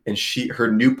interview and her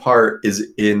new part is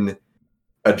in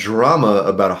a drama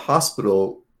about a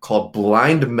hospital called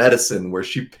Blind Medicine, where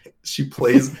she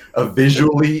plays a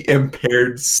visually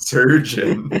impaired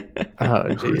surgeon. Oh,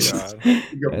 Which geez. is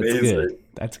That's amazing. good.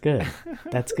 That's good.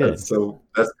 That's good.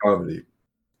 That's comedy.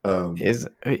 Is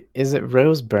it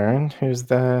Rose Byrne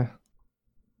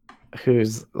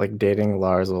who's like dating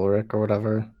Lars Ulrich or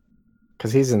whatever?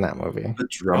 Because he's in that movie. The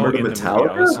drummer to in the movie, Metallica?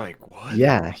 I was like, what?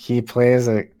 Yeah, he plays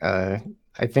I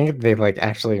think they like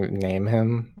actually name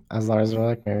him as Lars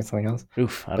Ulrich, maybe something else.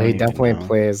 Oof, I But don't he even definitely know.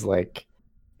 plays like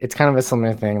it's kind of a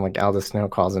similar thing, like Aldous Snow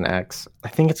calls an ex. I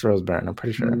think it's Rose Byrne, I'm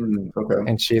pretty sure. Okay.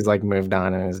 And she's like moved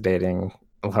on and is dating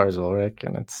Lars Ulrich,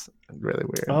 and it's really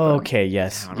weird. Oh, but- okay.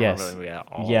 Yes. I don't Yes. remember at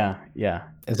all. Yeah. Yeah.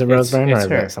 Is it Rose Byrne or It's is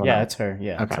her. it someone Yeah, else? it's her.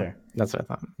 Yeah, it's Okay. her. That's what I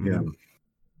thought. Yeah.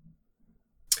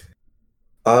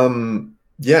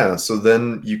 Yeah, so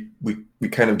then we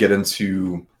kind of get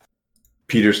into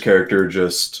Peter's character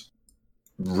just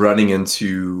running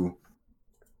into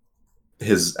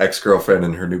his ex-girlfriend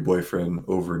and her new boyfriend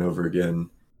over and over again.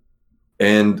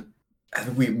 And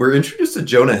we're introduced to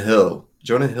Jonah Hill.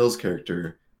 Jonah Hill's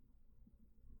character.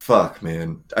 Fuck,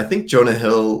 man. I think Jonah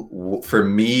Hill, for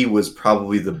me, was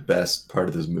probably the best part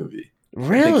of this movie. I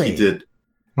Really? think he did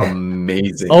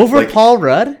amazing. Over Like, Paul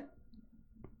Rudd?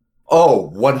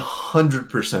 Oh,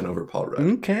 100% over Paul Rudd.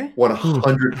 Okay.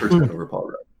 100% over Paul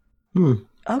Rudd.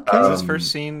 Okay. Is his Um,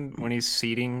 first scene when he's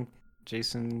seating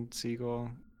Jason Segel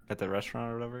at the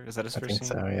restaurant or whatever? Is that his I first think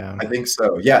scene? so, yeah. I think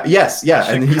so. Yeah. Yes. Yeah.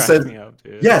 That And shit he cracked says, me up,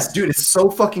 dude. "Yes, dude, it's so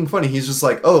fucking funny." He's just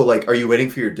like, "Oh, like, are you waiting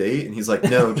for your date?" And he's like,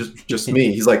 "No, just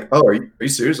me." He's like, "Oh, are you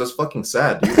serious? That's fucking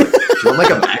sad, dude. Like, do you want like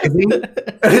a magazine?"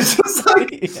 And it's just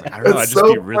like, I don't know. I'd It's just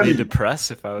so be really funny.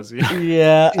 depressed if I was you.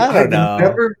 Yeah, I I've don't know.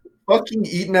 never fucking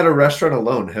eaten at a restaurant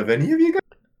alone. Have any of you guys?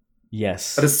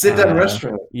 Yes. At a sit-down Uh,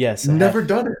 restaurant? Yes. I Never have.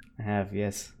 done it. I have,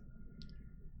 yes.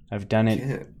 I've done it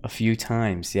Can't. a few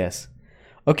times, yes.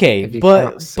 Okay, If you but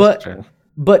count Sister.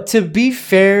 But to be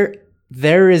fair,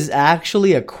 there is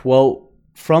actually a quote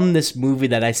from this movie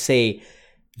that I say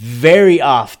very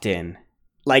often.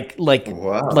 Like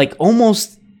Wow. like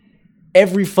almost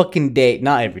every fucking day.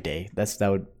 Not every day.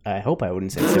 I hope I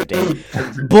wouldn't say this every day.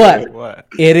 But What?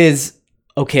 it is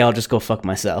okay, I'll just go fuck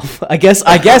myself. I guess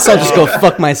I'll just go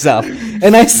fuck myself.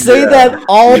 And I say Yeah. that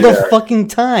all the Yeah. fucking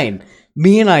time.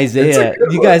 Me and Isaiah, It's a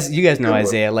good you one. guys know Good one.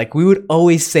 Isaiah. Like we would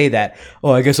always say that.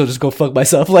 Oh, I guess I'll just go fuck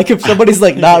myself. Like if somebody's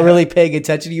like not really paying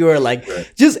attention to you or like Right.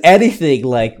 just anything,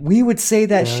 like we would say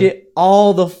that Yeah. shit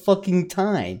all the fucking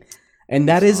time. And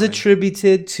that is Sorry.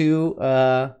 attributed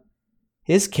to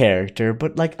his character,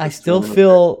 but like I It's still totally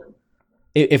feel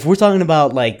if we're talking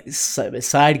about like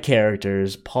side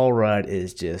characters, Paul Rudd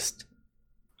is just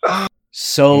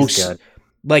so He's good.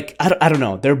 like I don't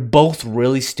know. They're both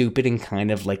really stupid and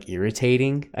kind of like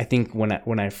irritating. I think when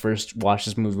I first watched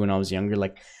this movie when I was younger,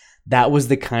 like that was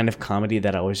the kind of comedy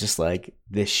that I was just like,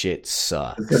 this shit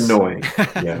sucks. It's annoying.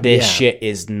 Yeah. This Yeah. shit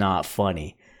is not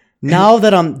funny. Now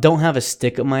that don't have a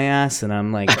stick up my ass and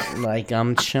I'm like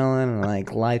I'm chilling and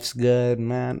like life's good,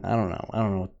 man. I don't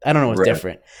know what's Right.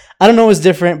 different. I don't know what's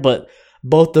different, but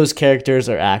both those characters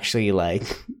are actually like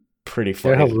pretty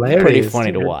funny. They're hilarious, pretty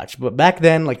funny to dude. watch. But back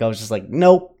then, like I was just like,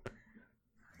 nope.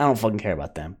 I don't fucking care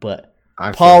about them. But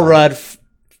I feel Paul that. Rudd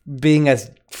being as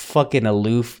fucking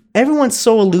aloof. Everyone's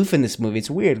so aloof in this movie.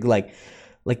 It's weird. Like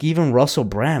even Russell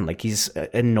Brand, like he's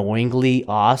annoyingly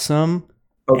awesome.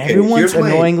 Okay, Everyone's here's my-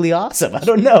 annoyingly awesome. I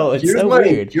don't know. It's so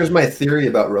weird. Here's my theory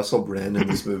about Russell Brand in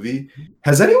this movie.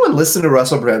 Has anyone listened to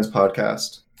Russell Brand's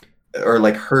podcast? Or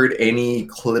like heard any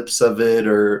clips of it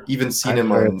or even seen I've him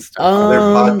heard on stuff. other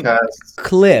Um, podcasts?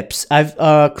 Clips. I've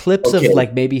clips Okay. of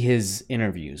like maybe his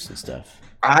interviews and stuff.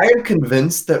 I am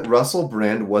convinced that Russell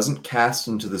Brand wasn't cast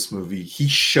into this movie. He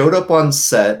showed up on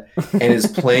set and is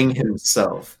playing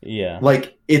himself. Yeah.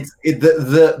 Like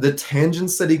the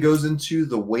tangents that he goes into,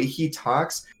 the way he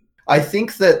talks. I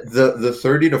think that the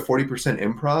 30 to 40%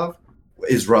 improv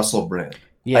is Russell Brand.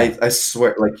 Yeah. I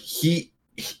swear, like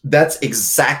that's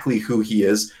exactly who he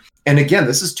is. And again,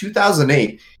 this is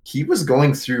 2008. He was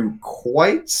going through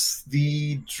quite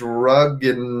the drug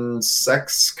and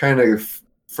sex kind of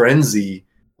frenzy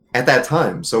at that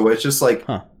time. So it's just like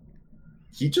Huh.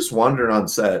 he just wandered on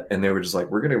set and they were just like,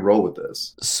 we're going to roll with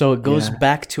this. So it goes Yeah.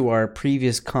 back to our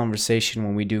previous conversation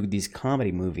when we do these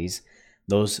comedy movies,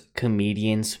 those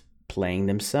comedians playing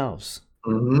themselves,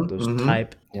 Mhm, those mhm.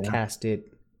 type Yeah. casted.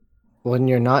 Well, and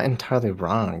you're not entirely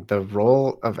wrong. The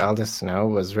role of Aldous Snow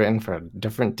was written for a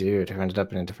different dude who ended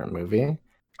up in a different movie.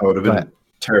 I would have been But-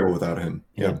 terrible without him.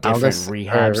 In a Yeah. different Aldous-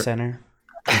 rehab or- center.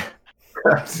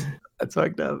 That's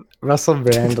fucked up. Russell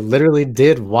Brand literally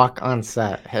did walk on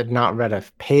set, had not read a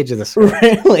page of the script,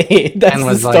 Really? That's and the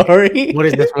was like, story? "What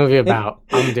is this movie about?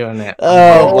 I'm doing it."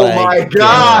 Oh, Oh my god!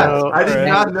 God. I did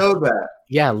not know that.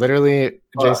 Yeah, literally,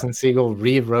 Fuck. Jason Segel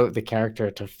rewrote the character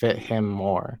to fit him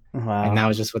more, Wow. and that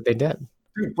was just what they did.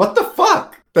 Dude, what the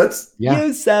fuck? That's Yeah, You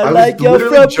I sound was like you're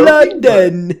literally from joking, but-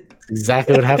 London.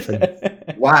 exactly what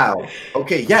happened. wow.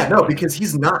 Okay, yeah, no, because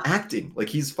he's not acting. Like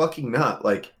he's fucking not.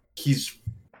 Like he's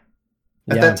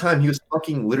at Yeah. that time he was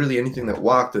fucking literally anything that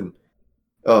walked, and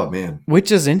oh man.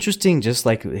 Which is interesting, just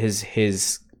like his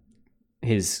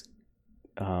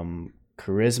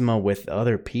charisma with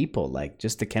other people, like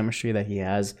just the chemistry that he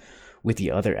has with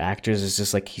the other actors is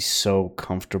just like he's so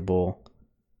comfortable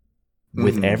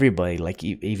with Mhm. everybody. Like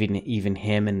even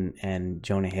him and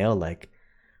Jonah Hill, like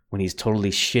when he's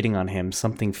totally shitting on him,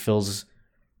 something feels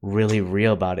really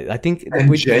real about it. I think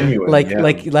And genuine.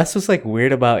 like that's what's like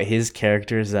weird about his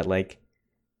character is that like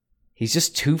he's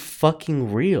just too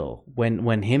fucking real.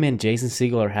 When him and Jason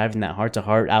Segel are having that heart to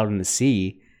heart out in the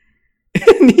sea,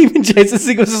 and even Jason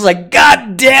Segel's just like,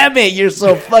 "God damn it, you're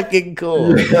so fucking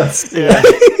cool." Yes. Yeah.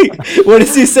 What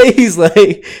does he say? He's like,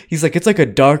 it's like a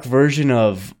dark version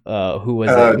of who was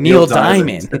it? Neil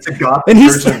Diamond. It's a gothic And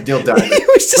he's version of Neil Diamond. He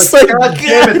was just like, God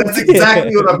damn it, that's "God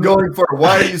exactly damn what I'm going for.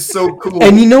 Why are you so cool?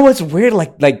 And you know what's weird?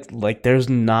 Like there's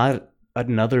not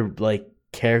another like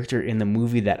character in the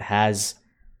movie that has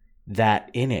that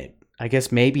in it. I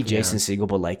guess maybe Jason Segel,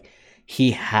 but like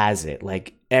he has it.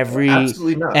 Like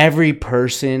Absolutely not. every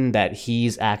person that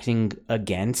he's acting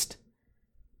against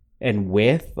and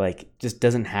with, like, just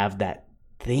doesn't have that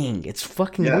thing. It's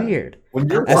fucking Yeah. weird. When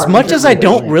you're As watching much the as I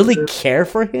don't really relationship- care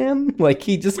for him, like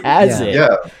he just has Yeah. it.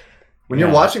 Yeah. When you're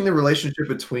Yeah. watching the relationship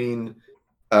between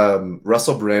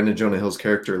Russell Brand and Jonah Hill's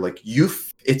character, like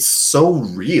it's so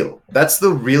real. That's the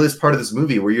realest part of this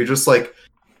movie, where you're just like,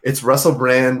 it's Russell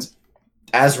Brand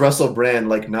as Russell Brand,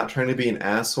 like not trying to be an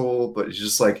asshole, but it's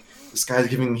just like, this guy's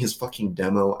giving me his fucking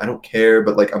demo. I don't care,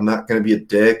 but like I'm not gonna be a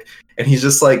dick. And he's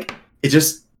just like, it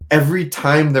just every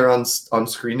time they're on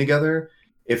screen together,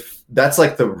 if that's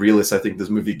like the realest I think this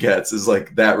movie gets is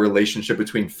like that relationship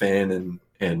between fan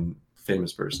and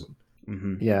famous person.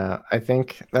 Mhm. Yeah, I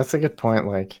think that's a good point.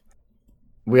 Like,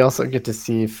 we also get to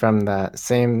see from that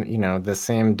same, the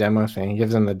same demo thing. He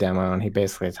gives him the demo, and he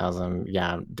basically tells him,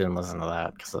 "Yeah, didn't listen to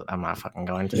that because I'm not fucking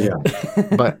going to." Yeah.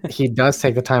 But he does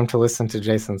take the time to listen to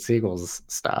Jason Segel's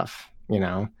stuff, Oh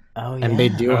yeah. and they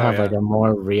do Oh, have yeah. like a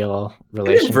more real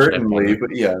relationship. Inadvertently, and-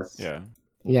 but yes. Yeah.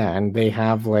 Yeah, and they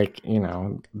have like,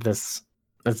 this.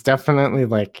 It's definitely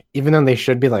like, even though they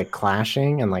should be like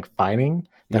clashing and like fighting,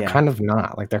 they're Yeah. kind of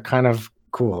not. Like, they're kind of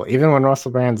cool. Even when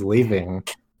Russell Brand's leaving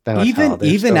the hotel, they're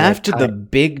even still, like, after the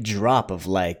tight. big drop of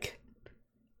like,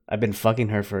 I've been fucking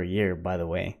her for a year, by the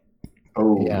way.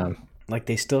 Oh Yeah, Like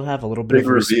they still have a little bit Big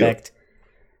of reveal.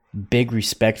 big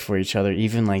respect for each other,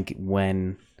 even like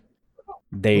when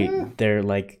they're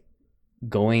like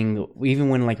going, even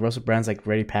when like Russell Brand's like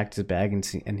ready packed his bag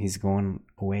and he's going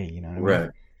away, you know what I mean? right.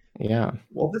 yeah,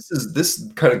 Well, this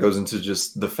kind of goes into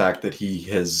just the fact that he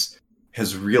has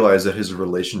realized that his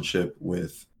relationship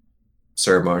with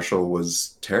Sarah Marshall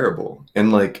was terrible.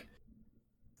 And like,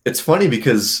 it's funny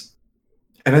because,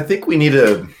 and I think we need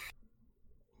to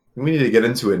get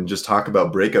into it and just talk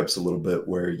about breakups a little bit,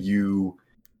 where you,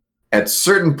 at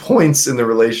certain points in the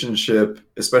relationship,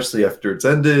 especially after it's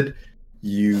ended,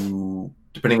 you,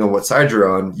 depending on what side you're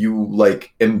on, you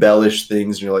like embellish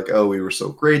things and you're like, oh, we were so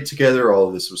great together, all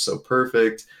of this was so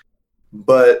perfect.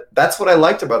 But that's what I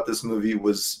liked about this movie,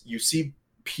 was you see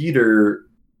Peter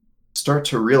start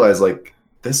to realize like,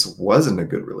 this wasn't a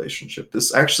good relationship.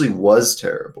 This actually was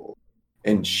terrible.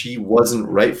 And she wasn't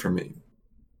right for me.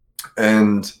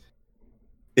 And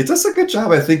it does a good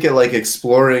job, I think, at like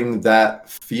exploring that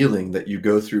feeling that you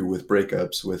go through with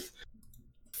breakups, with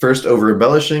first over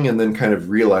embellishing and then kind of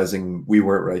realizing we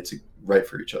weren't right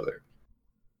for each other.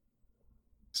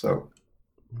 So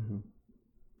Mhm.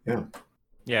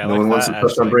 Yeah. I no like one wants that to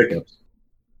touch as, on like- breakups.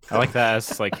 I like that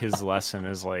as like his lesson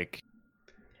is like,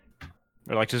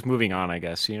 or like just moving on, I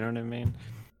guess. You know what I mean?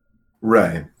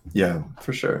 Right. Yeah,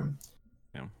 for sure.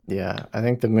 yeah. I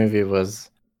think the movie was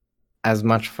as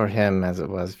much for him as it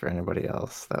was for anybody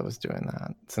else that was doing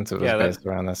that, since it was Yeah, that- based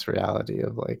around this reality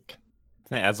of like,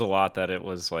 It adds a lot that it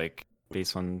was like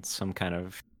based on some kind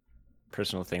of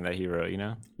personal thing that he wrote. You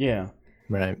know? Yeah.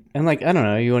 right. And like, I don't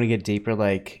know, you want to get deeper,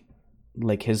 like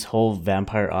his whole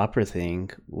vampire opera thing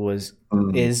was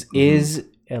Mhm. is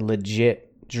a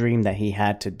legit dream that he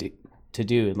had to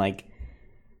do. And like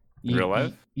Real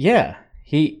life? Yeah.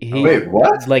 He Wait,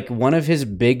 what? Like one of his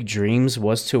big dreams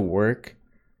was to work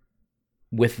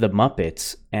with the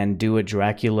Muppets and do a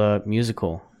Dracula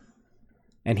musical.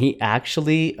 And he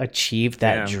actually achieved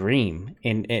that dream.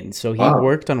 And so he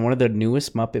worked on one of the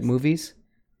newest Muppet movies.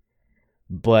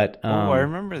 But I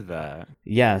remember that.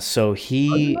 Yeah, so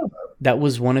that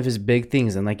was one of his big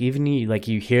things. And like even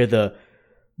you hear the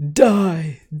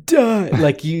die,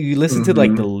 like you listen to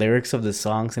like the lyrics of the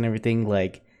songs and everything,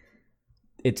 like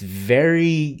it's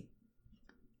very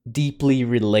deeply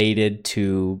related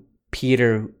to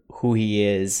Peter, who he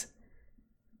is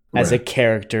as a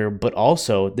character, but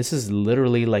also this is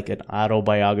literally like an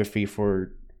autobiography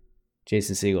for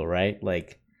Jason Segel, right?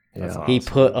 Like he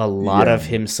put a lot of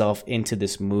himself into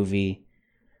this movie,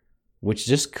 which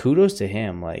just kudos to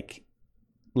him. Like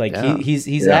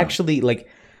he's actually like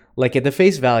at the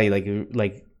face value,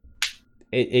 like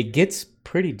it gets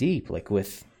pretty deep, like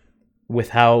with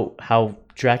how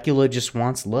Dracula just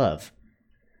wants love.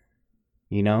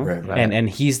 You know, and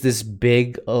he's this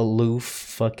big, aloof,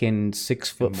 fucking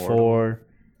 6'4"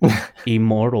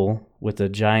 immortal with a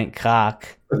giant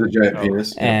cock, with a giant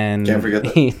penis, and can't forget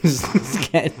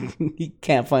that. he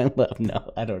can't find love.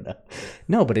 No, I don't know.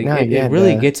 No, but it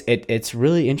really gets it. It's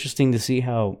really interesting to see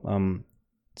how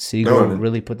Segel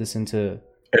really put this into.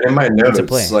 And in my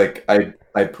notes, like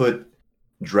I put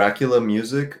Dracula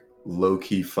music, low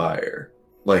key fire.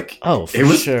 Like it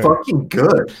was fucking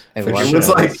good.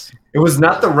 It was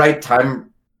not the right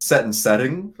time, set and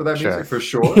setting for that music for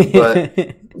sure, but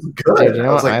it was good. Dude, you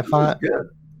know what I thought?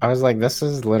 I was like, this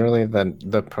is literally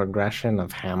the progression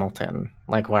of Hamilton.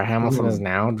 Like where Hamilton is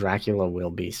now, Dracula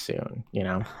will be soon. You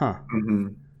know? Huh. Mm-hmm.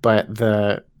 But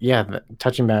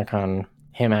touching back on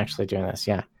him actually doing this,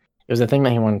 it was a thing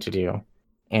that he wanted to do,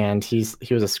 and he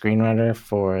was a screenwriter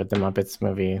for the Muppets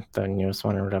movie, the newest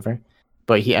one or whatever.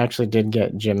 But he actually did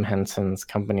get Jim Henson's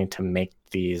company to make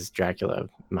these Dracula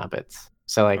Muppets.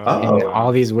 So like in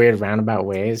all these weird roundabout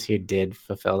ways, he did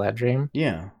fulfill that dream.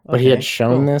 Yeah. But he had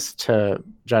shown this to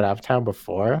Judd Apatow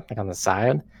before, like on the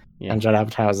side. Yeah. And Judd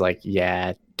Apatow was like,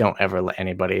 yeah, don't ever let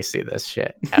anybody see this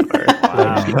shit ever.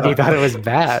 Like, he thought it was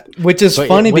bad. Which is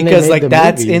funny because like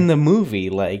that's in the movie.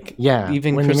 Like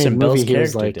even Kristen Bell's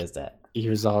character does that. He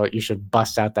was all, you should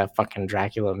bust out that fucking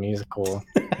Dracula musical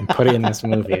and put it in this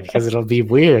movie because it'll be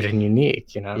weird and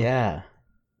unique, you know? Yeah.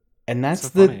 And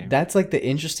that's like the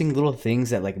interesting little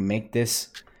things that like make this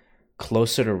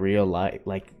closer to real life,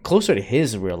 like closer to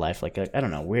his real life. Like I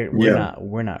don't know,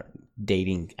 we're not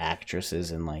dating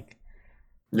actresses and like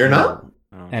you're not,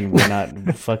 and we're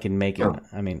not fucking making.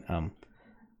 I mean,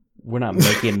 we're not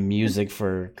making music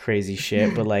for crazy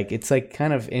shit, but like it's like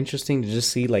kind of interesting to just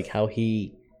see like how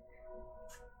he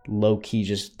low key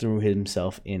just threw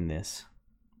himself in this.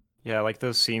 Yeah, like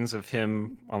those scenes of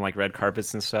him on like red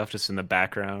carpets and stuff, just in the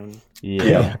background.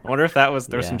 Yeah. I wonder if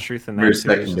there's some truth in that too.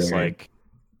 It's just like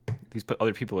these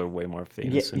other people are way more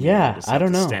famous. I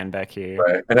don't know. Stand back here.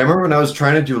 Right. And I remember when I was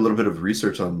trying to do a little bit of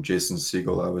research on Jason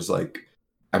Segel,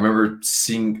 I remember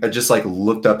I just like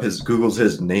looked up Google's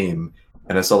his name,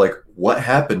 and I saw like what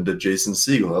happened to Jason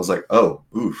Segel. I was like, oh,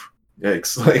 oof,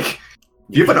 yikes! Like.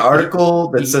 If you have an article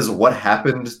that says what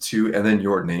happened to and then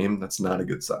your name, that's not a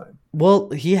good sign.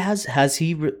 He has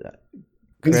he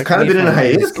he's kind of been in a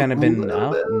hiatus. He's kind of been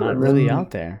not really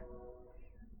out there.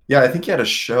 Yeah, I think he had a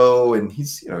show, and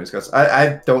he's got.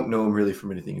 I don't know him really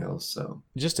from anything else. So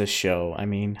just a show. I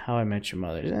mean, How I Met Your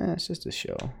Mother. It's just a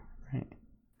show, right?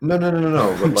 No.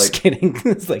 But I'm just kidding.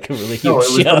 It's like a really huge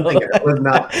show. It was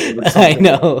not. I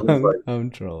know. I'm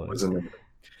trolling.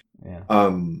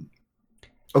 Yeah.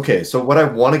 Okay, so what I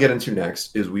want to get into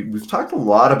next is we've talked a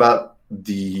lot about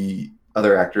the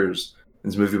other actors in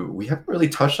this movie, but we haven't really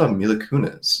touched on Mila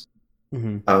Kunis.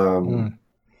 Mm-hmm.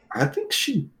 I think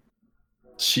she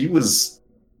was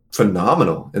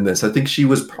phenomenal in this. I think she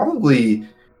was probably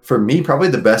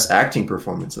the best acting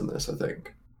performance in this, I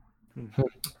think. Mm-hmm.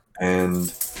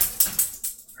 And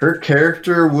her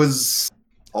character was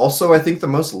also, I think, the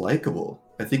most likable.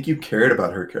 I think you cared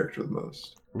about her character the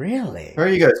most. Really? How are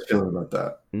you guys feeling about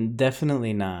that?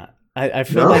 Definitely not. I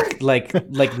feel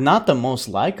like not the most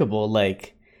likable.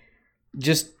 Like,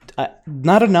 just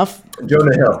not enough.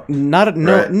 Jonah Hill.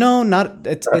 Not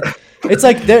it's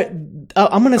like there.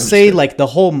 I'm gonna say like the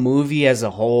whole movie as a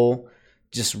whole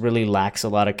just really lacks a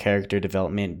lot of character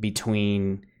development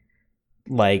between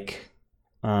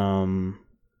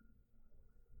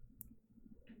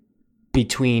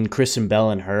between Kristen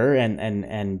Bell and her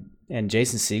and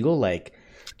Jason Segel. Like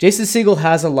Jason Segel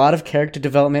has a lot of character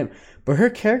development, but her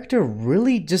character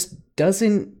really just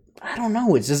doesn't. I don't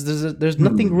know. It's just there's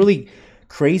nothing really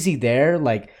crazy there.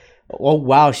 Like, oh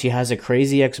wow, she has a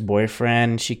crazy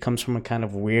ex-boyfriend. She comes from a kind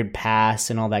of weird past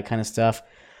and all that kind of stuff.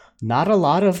 not a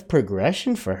lot of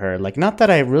progression for her. Like, not that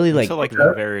I really like Until like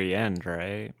the very end,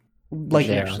 right? like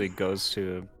She Yeah. actually goes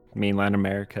to mainland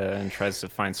America and tries to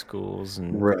find schools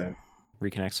and Right.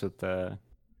 reconnects with yeah,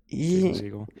 Jason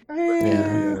Segel.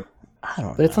 Yeah. I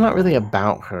don't know. But it's not really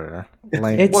about her.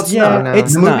 Like, It's Well, it's yeah, not.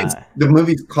 it's not. The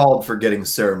movie's called for getting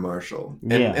Sarah Marshall,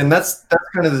 and Yeah. and that's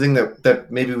kind of the thing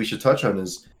that maybe we should touch on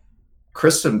is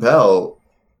Kristen Bell,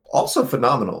 also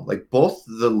phenomenal. Like both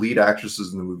the lead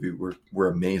actresses in the movie were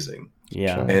amazing,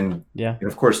 Yeah, Sure. and yeah.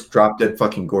 of course, drop dead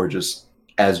fucking gorgeous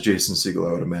as Jason Segel,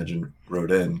 I would imagine,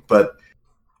 wrote in. But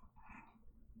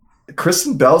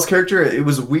Kristen Bell's character, it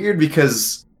was weird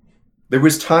because there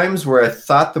was times where I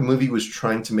thought the movie was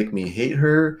trying to make me hate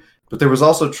her, but there was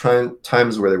also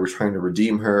times where they were trying to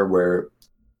redeem her, where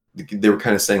they were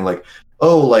kind of saying like,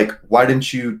 oh, like, why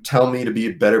didn't you tell me to be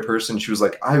a better person? She was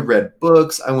like, I read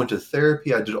books, I went to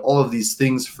therapy, I did all of these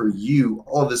things for you,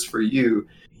 all of this for you.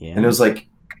 Yeah. And it was like,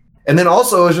 and then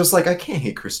also it was just like, I can't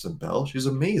hate Kristen Bell, she's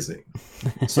amazing.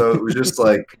 So it was just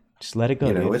like, just let it go.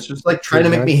 you know, dude. it's just like trying to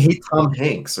make me hate Tom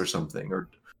Hanks or something. Or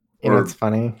it's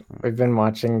funny. We've been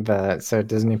watching so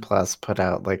Disney Plus put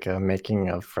out like a making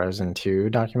of Frozen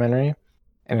 2 documentary,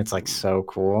 and it's like so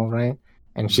cool, right?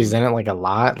 And she's in it like a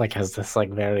lot, like has this like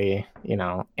very,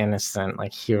 innocent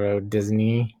like hero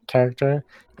Disney character.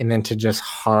 And then to just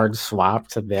hard swap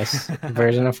to this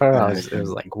version of her, it was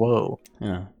like, whoa.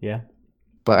 Yeah, yeah.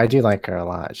 But I do like her a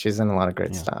lot. She's in a lot of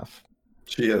great Yeah. stuff.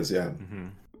 she is, yeah. Mm-hmm.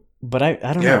 But I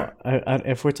don't Yeah. know.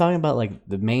 If we're talking about like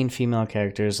the main female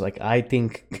characters, like I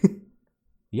think,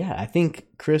 yeah, I think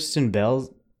Kristen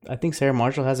Bell. I think Sarah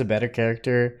Marshall has a better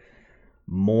character.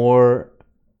 More,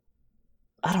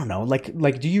 I don't know.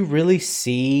 Like, do you really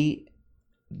see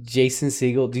Jason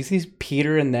Segel? Do you see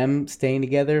Peter and them staying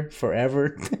together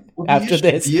forever after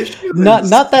this? The issue Not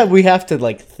is- not that we have to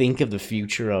like think of the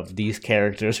future of these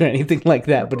characters or anything like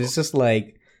that, but it's just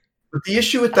like. But the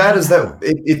issue with that is that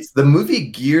it's the movie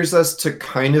gears us to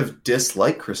kind of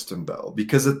dislike Kristen Bell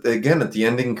because again at the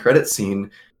ending credit scene,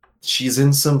 she's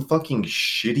in some fucking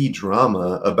shitty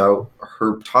drama about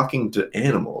her talking to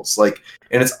animals, like,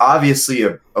 and it's obviously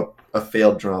a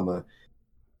failed drama,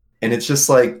 and it's just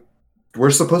like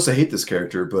we're supposed to hate this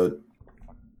character, but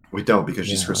we don't because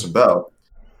she's Yeah. Kristen Bell.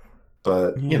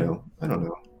 But Yeah. you know, I don't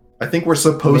know. I think we're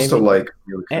supposed to Maybe- like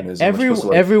Mila Kunis, and we're supposed to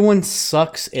like- Everyone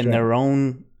sucks in Sure. their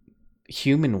own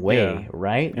human way, Yeah.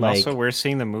 right? And like, also, we're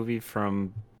seeing the movie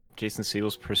from Jason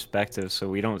Segel's perspective, so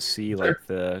we don't see like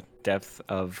the depth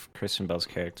of Kristen Bell's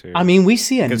character. I mean, we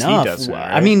see 'Cause he enough. doesn't,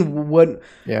 I right? mean, what?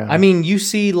 Yeah. I mean, you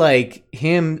see like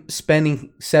him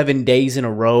spending 7 days in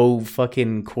a row,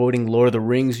 fucking quoting Lord of the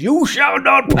Rings. You shall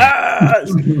not pass.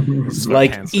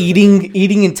 Like Sweatpants.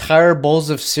 eating entire bowls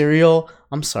of cereal.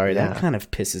 I'm sorry, that Yeah. kind of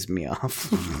pisses me off.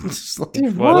 Just like,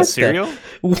 Dude, what, the- the cereal?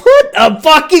 What a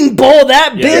fucking bowl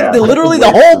that big! Yeah. Literally the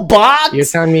whole box. You're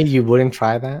telling me you wouldn't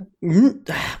try that?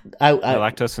 I, The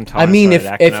lactose I intolerant mean, started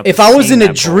acting up if I was seeing in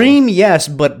a that bowl. dream, yes,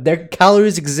 but their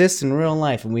calories exist in real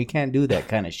life, and we can't do that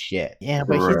kind of shit. Yeah,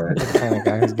 but Right. he's not the kind of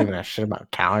guy who's giving a shit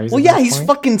about calories. Well, at yeah, this he's point.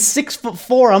 fucking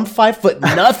 6'4". I'm 5'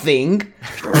 nothing.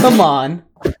 Come on,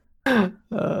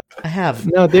 I have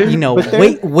No, there's but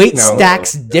there's- weight no.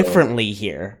 stacks differently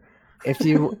here. If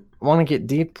you want to get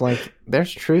deep, like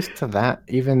there's truth to that.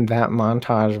 Even that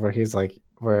montage where he's like,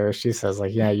 where she says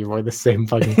like, "Yeah, you wore the same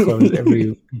fucking clothes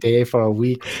every day for a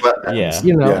week." Yeah,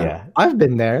 You know, yeah, I've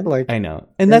been there. Like, I know,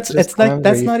 and It's that's just it's like times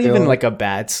that's where you not even feel- like a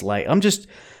bad slight. I'm just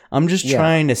Yeah.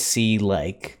 trying to see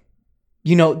like,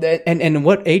 you know, and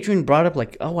what Adrian brought up,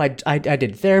 like, oh, I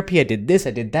did therapy, I did this,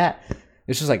 I did that.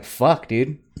 It's just like, fuck,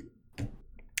 dude.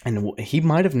 And he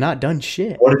might have not done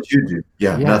shit, What did you do?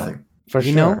 Yeah, Yeah. nothing. for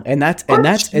you sure. know, and that But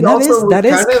is she also that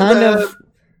is kind kind of, of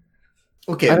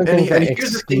Okay, I don't and think that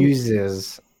here's the thing.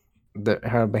 excuses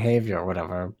her behavior or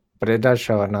whatever, but it does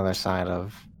show another side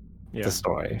of Yeah. the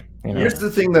story. You know? Here's the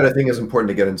thing that I think is important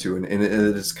to get into, and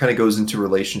it just kind of goes into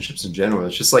relationships in general.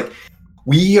 It's just like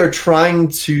we are trying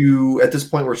to, at this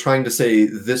point, we're trying to say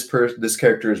this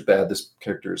character is bad, this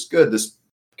character is good, this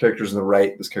character's in the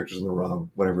right, this character's in the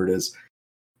wrong, whatever it is.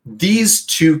 These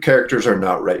two characters are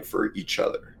not right for each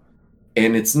other.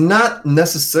 And it's not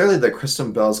necessarily that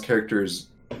Kristen Bell's character is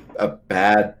a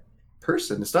bad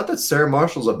person. It's not that Sarah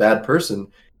Marshall's a bad person,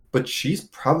 but she's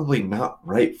probably not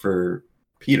right for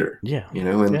Peter. yeah. You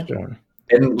know, and Yeah. Sure.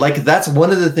 and like that's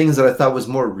one of the things that I thought was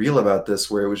more real about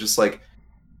this, where it was just like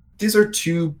these are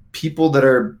two people that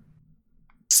are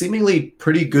seemingly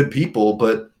pretty good people,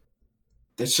 but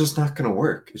it's just not going to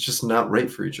work. It's just not right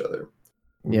for each other.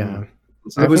 Yeah.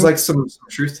 So I there was think- like some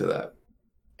truth to that.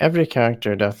 Every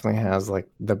character definitely has like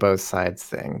the both sides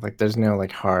thing. Like there's no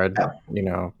like hard,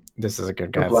 Yeah. this is a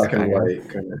good The guy. black and swagger. white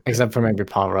kind of. Except for maybe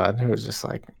Paul Rudd, who was just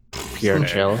like pure Yeah.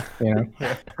 chill, you know.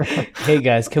 Hey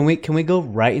guys, can we go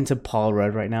right into Paul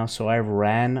Rudd right now? So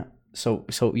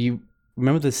you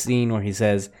remember the scene where he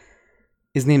says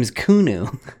his name is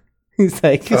Kunu? He's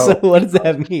like, so what does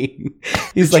that mean?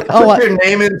 He's like, Put your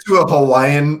name into a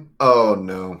Hawaiian. Oh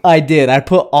no. I did. I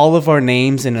put all of our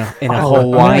names in a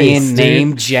Hawaiian nice, dude.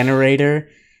 name generator.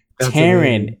 That's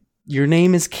Taryn, amazing. your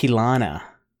name is Kilana.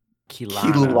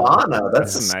 Kilana.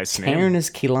 That's That's a nice Taryn name.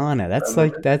 is Kilana. That's Kilana.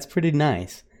 like that's pretty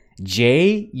nice.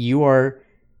 Jay, you are.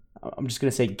 I'm just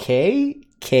gonna say Kei.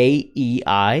 K.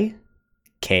 I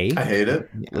hate it.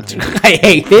 I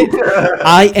hate it.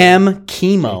 I am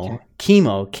Chemo.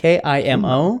 Chemo.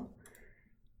 Kimo.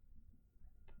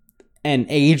 And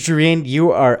Adrian,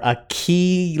 you are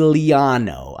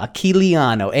Aquiliano.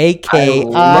 Aquiliano.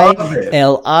 love it.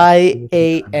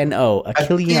 Aquiliano.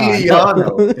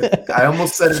 Aquiliano. I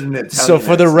almost said it in Italian. So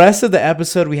for the accent. rest of the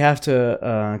episode, we have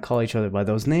to call each other by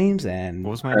those names. And What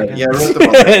was my name? Yeah, I wrote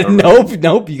them all down.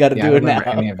 nope. You got to Yeah, do I it now. don't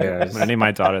remember any of theirs. I'm gonna name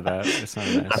my daughter that. It's not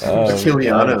nice.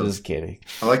 Aquiliano. I'm just kidding.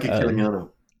 I like Aquiliano.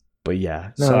 But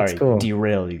yeah, No, sorry, it's cool.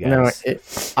 derail you No,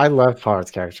 guys. I love Paul Rudd's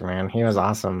character, man. He was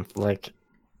awesome.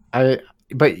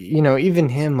 But you know, even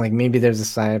him, like maybe there's a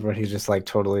side where he just like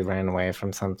totally ran away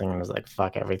from something and was like,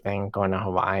 "Fuck everything," going to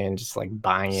Hawaii and just like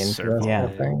buying into Circle, the yeah.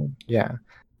 whole thing. Yeah,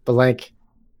 but like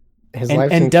his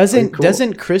life And seems doesn't pretty cool.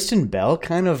 doesn't Kristen Bell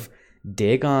kind of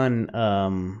dig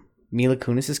on Mila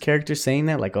Kunis's character saying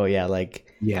that, like, oh yeah, like,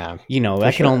 yeah, you know, For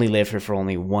I can sure. only live here for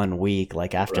only 1 week.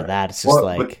 Like after Right. that, it's just Well,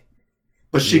 like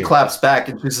But she Weird. claps back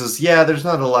and she says, "Yeah, there's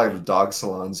not a lot of dog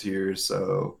salons here,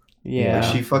 so yeah,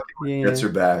 like, she fucking yeah. gets her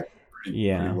back pretty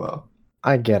Yeah. well."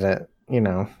 I get it. You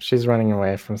know, she's running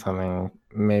away from something.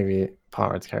 Maybe Paul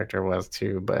Rudd's character was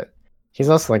too, but he's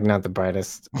also like not the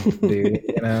brightest dude.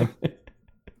 You know.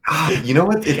 You know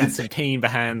what? Got some pain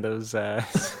behind those.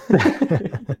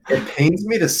 It pains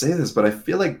me to say this, but I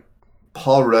feel like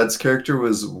Paul Rudd's character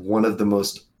was one of the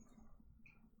most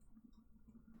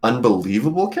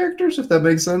unbelievable characters, if that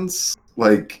makes sense.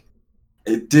 Like,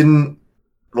 it didn't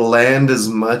land as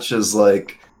much as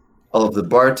like all of the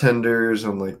bartenders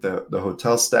and like the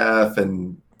hotel staff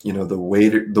and you know the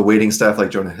waiting staff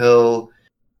like Jonah Hill.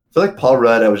 I feel like Paul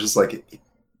Rudd, I was just like,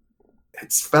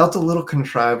 it's felt a little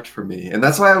contrived for me, and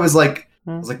that's why I was like,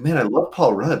 man, I love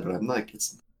Paul Rudd, but I'm like,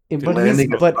 it's But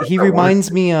landing as but much he as I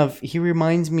wanted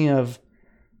reminds me of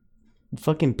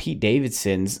fucking Pete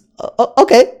Davidson's.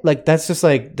 Okay, like that's just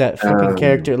like that fucking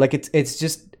character. Like it's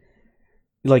just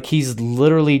like he's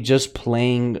literally just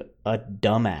playing a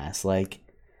dumbass. Like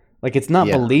it's not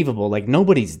Yeah. believable. Like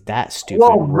nobody's that stupid.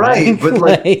 Well, right, but,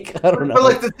 like- I don't know. But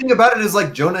like the thing about it is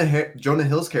like Jonah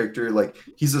Hill's character, like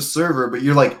he's a server, but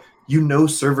you're like, you know,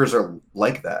 servers are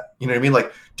like that. You know what I mean?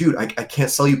 Like, dude, I can't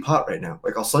sell you pot right now.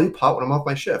 Like, I'll sell you pot when I'm off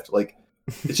my shift. Like,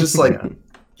 it's just like, Yeah.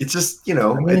 it's just, you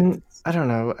know, I mean, I don't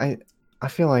know. I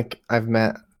feel like I've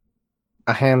met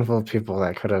a handful of people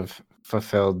that could have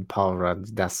fulfilled Paul Rudd's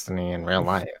destiny in real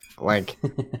life. Like,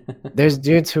 there's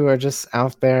dudes who are just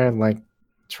out there like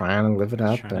trying to live it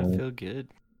up Trying and to feel good.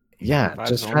 yeah, Vibes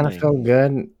just trying only. to feel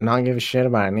good, not give a shit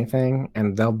about anything,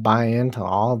 and they'll buy into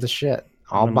all the shit.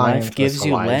 I'll When buy life into gives this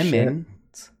you Hawaii shit. lemon.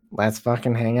 Let's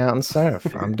fucking hang out and surf.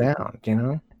 I'm down, you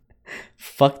know?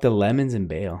 Fuck the lemons and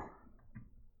bail.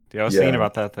 Dude, I was Yeah. thinking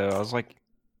about that though. I was like,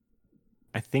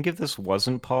 I think if this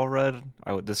wasn't Paul Rudd,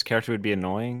 this character would be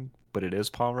annoying. But it is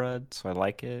Paul Rudd, so I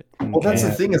like it. well, that's the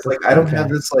Yeah. thing is like, I don't have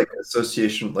Okay. this like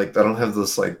association, like I don't have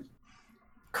this like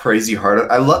crazy heart.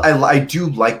 I do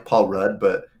like Paul Rudd,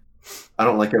 but I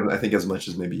don't like him, I think, as much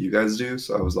as maybe you guys do.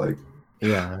 So I was like,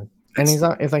 Yeah. And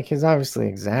it's like he's obviously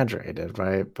exaggerated,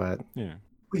 right? But Yeah.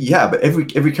 yeah, but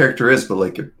every character is, but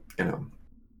like, you know,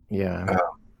 yeah.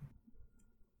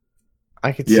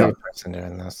 I could see Yeah. a person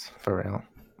doing this for real.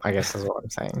 I guess is what I'm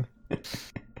saying.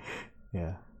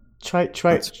 Yeah. Try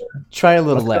that's- a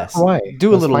little Let's go less. to Hawaii. Do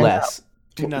a Let's little find less.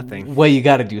 Do nothing. Well, you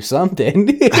got to do something.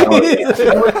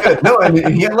 No, I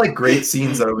mean, he had like great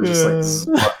scenes that was just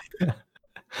like,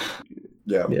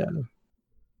 yeah. Yeah.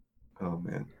 Oh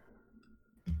man,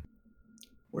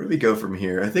 where do we go from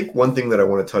here? I think one thing that I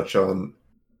want to touch on,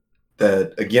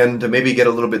 that again, to maybe get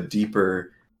a little bit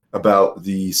deeper about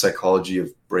the psychology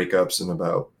of breakups and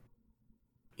about,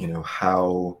 you know,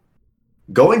 how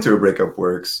going through a breakup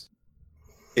works,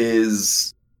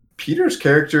 is Peter's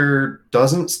character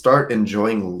doesn't start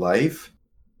enjoying life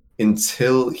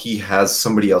until he has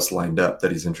somebody else lined up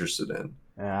that he's interested in.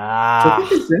 So I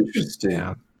think it's interesting.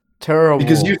 Yeah. Terrible.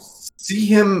 Because you see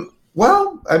him,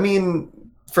 well, I mean,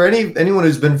 for anyone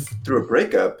who's been through a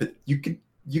breakup, you could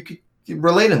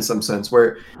relate in some sense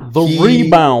where the he-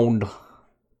 rebound.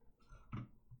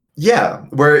 Yeah,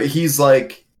 where he's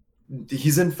like,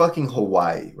 he's in fucking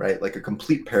Hawaii, right? Like a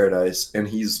complete paradise, and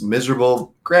he's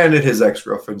miserable. Granted, his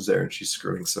ex-girlfriend's there, and she's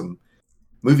screwing some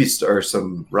movie star,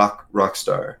 some rock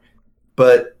star.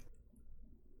 But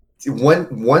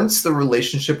once the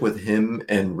relationship with him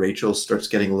and Rachel starts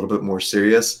getting a little bit more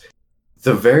serious,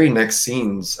 the very next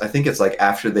scenes, I think it's like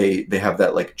after they have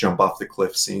that like jump off the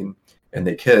cliff scene and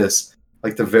they kiss,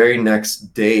 like the very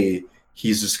next day,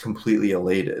 he's just completely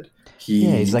elated.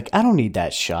 He's like, I don't need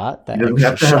that shot. He doesn't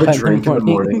have to have a drink in the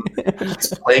morning. He's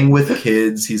playing with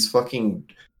kids. He's fucking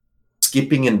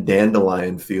skipping in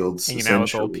dandelion fields. Hanging out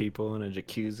with old people in a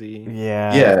jacuzzi.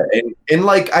 Yeah. And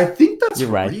like I think that's You're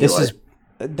right. real. This is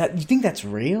that. You think that's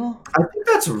real? I think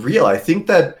that's real. I think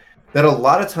that a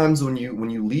lot of times when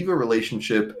you leave a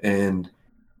relationship and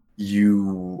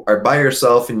you are by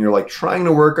yourself and you're like trying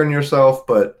to work on yourself,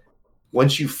 but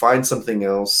once you find something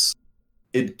else,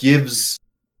 it gives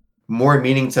more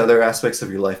meaning to other aspects of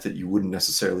your life that you wouldn't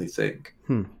necessarily think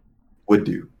would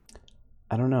do.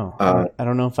 I don't know. I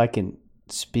don't know if I can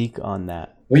speak on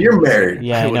that. Well, you're married.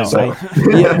 Yeah, I know. So.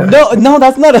 No,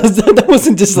 that's not. That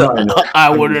wasn't just No, like no. I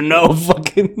wouldn't know.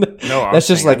 Fucking. No, that's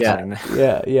just like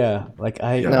yeah. yeah. Like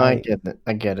I. No, I get it.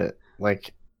 I get it.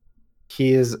 Like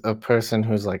he is a person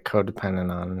who's like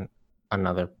codependent on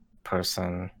another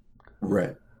person.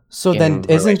 Right. So in then,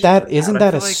 isn't that I a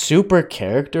feel like- super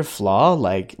character flaw?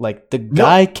 Like the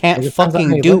guy can't it depends on how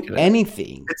fucking you do look at it.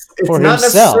 anything. It's For not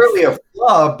himself. necessarily a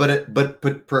flaw,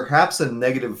 but perhaps a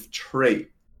negative trait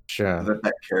Sure.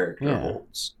 that character Yeah.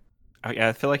 holds.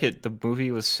 I feel like the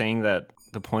movie was saying that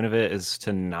the point of it is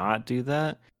to not do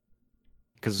that.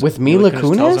 Because With Mila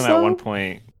tells Kunis, him at though? one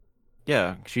point,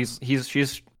 yeah, she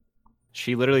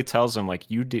literally tells him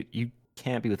like you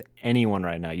can't be with anyone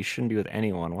right now. You shouldn't be with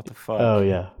anyone. What the fuck? Oh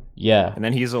yeah. And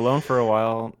then he's alone for a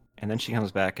while, and then she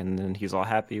comes back, and then he's all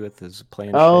happy with his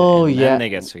playing. Oh, shit, and yeah. then they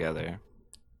get together.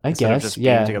 I Instead of guess just being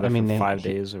yeah. together I mean, for they- 5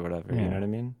 days or whatever. yeah. You know what I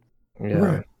mean?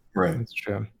 Yeah. Right. That's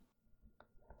true.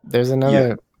 There's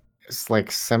another it's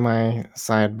like semi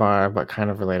sidebar but kind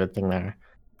of related thing there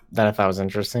that I thought was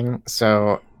interesting.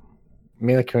 So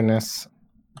Mila Kunis,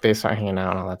 they start hanging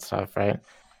out and all that stuff, right?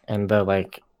 And the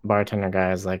like bartender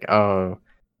guy is like, oh,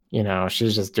 you know,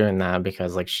 she's just doing that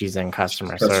because like she's in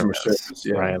customer service,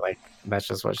 yeah. right? Like that's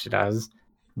just what she does.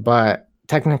 But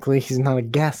technically he's not a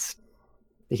guest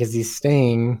because he's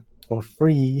staying for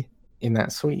free in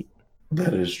that suite.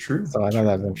 That is true. So I thought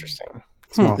that was interesting.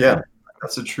 Yeah,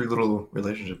 that's a true little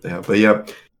relationship they have. But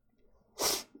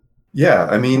yeah.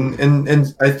 I mean,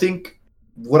 and I think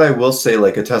what I will say,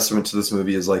 like a testament to this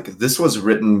movie, is like this was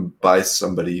written by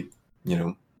somebody, you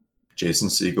know, Jason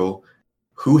Segel,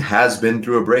 who has been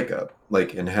through a breakup,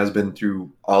 like, and has been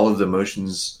through all of the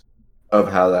motions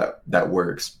of how that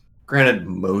works. Granted,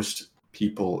 most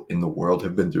people in the world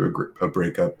have been through a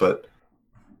breakup, but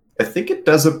I think it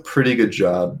does a pretty good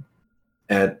job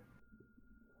at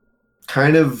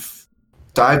kind of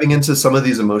diving into some of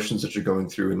these emotions that you're going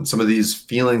through and some of these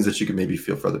feelings that you can maybe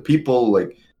feel for other people,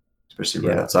 like especially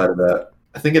right outside of that.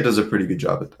 I think it does a pretty good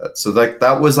job at that. So like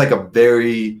that was like a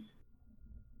very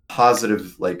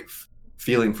positive like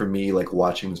feeling for me, like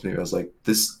watching this movie. I was like,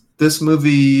 this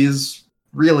movie is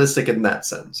realistic in that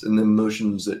sense, in the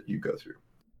emotions that you go through.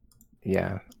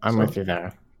 Yeah, I'm with you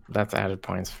there. That's added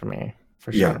points for me,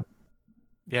 for sure. Yeah.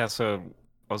 Yeah, so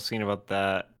I was thinking about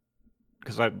that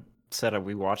because I said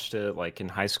we watched it like in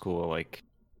high school. Like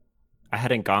I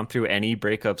hadn't gone through any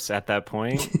breakups at that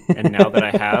point, and now that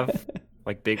I have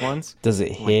like big ones, Does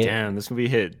it I'm like, hit? damn, this movie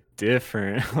hit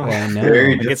different. Oh, I know.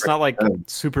 Very Like, it's not like different.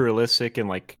 super realistic and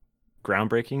like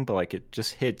groundbreaking, but like it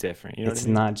just hit different. You know It's what I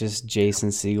mean? not just Jason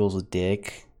Segel's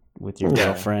dick with your Yeah,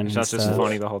 girlfriend. It's and not just stuff.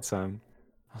 funny the whole time.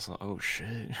 I was like, oh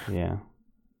shit. Yeah.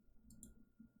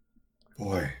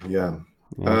 Boy, yeah.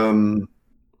 Yeah.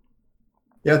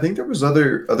 Yeah, I think there was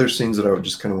other scenes that I would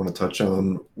just kind of want to touch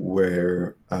on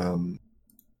where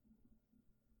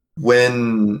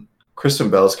when Kristen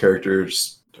Bell's character,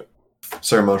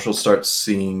 Sarah Marshall, starts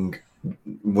seeing,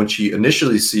 when she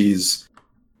initially sees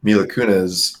Mila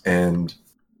Kunis and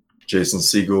Jason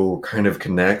Segel kind of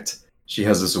connect, she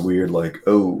has this weird like,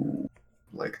 oh,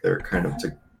 like they're kind of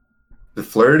the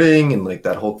flirting and like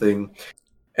that whole thing.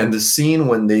 And the scene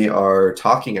when they are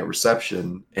talking at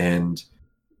reception, and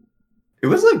it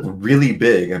was like really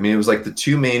big. I mean, it was like the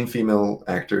two main female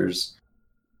actors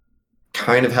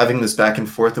kind of having this back and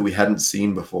forth that we hadn't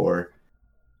seen before.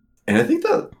 And I think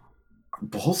that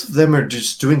both of them are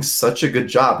just doing such a good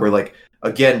job where, like,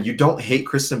 again, you don't hate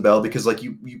Kristen Bell because like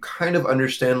you kind of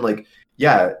understand, like,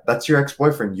 yeah, that's your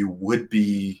ex-boyfriend. You would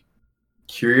be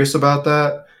curious about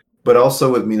that. but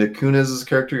also with Mila Kunis'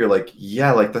 character, you're like,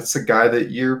 yeah, like that's the guy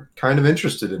that you're kind of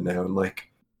interested in now, and like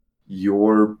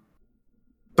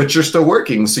but you're still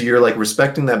working, so you're like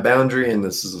respecting that boundary, and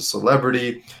this is a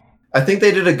celebrity. I think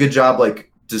they did a good job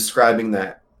like describing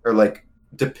that or like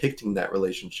depicting that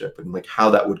relationship and like how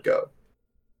that would go.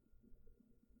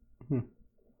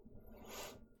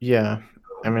 Yeah,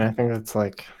 I mean, I think that's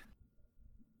like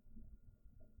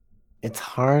it's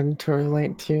hard to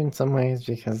relate to in some ways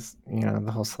because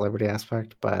the whole celebrity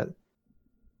aspect. But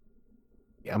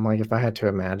I'm like, if I had to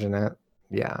imagine it,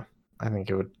 yeah, I think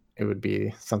it would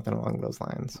be something along those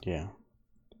lines. Yeah.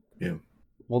 Yeah.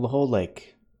 Well, the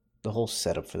whole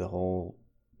setup for the whole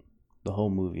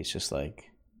movie is just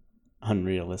like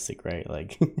unrealistic, right?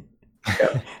 Like,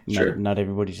 Yeah, sure. not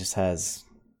everybody just has.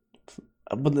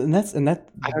 But that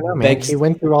I don't know, man. He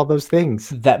went through all those things.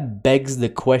 That begs the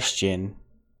question.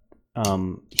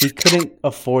 He couldn't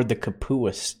afford the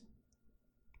Kapuas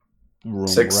room,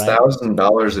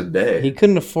 $6,000 a day. He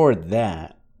couldn't afford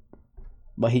that,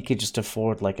 but he could just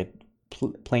afford like a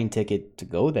plane ticket to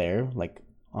go there, like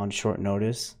on short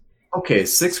notice. Okay,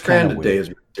 $6,000 a day is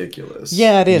ridiculous.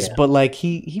 Yeah, it is. Yeah. But like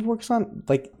he works on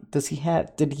like, does he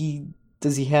have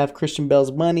Christian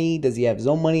Bale's money? Does he have his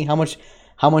own money? How much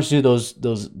do those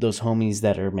homies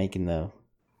that are making the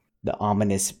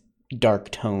ominous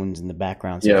dark tones in the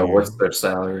background? Yeah, what's their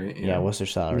salary? Yeah, what's their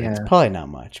salary? Yeah. It's probably not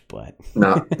much, but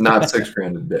not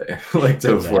 $6,000 a day. Like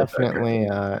to afford definitely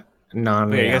non.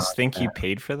 Wait, you guys think he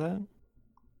paid for that?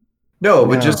 No,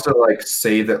 but just to like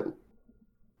say that.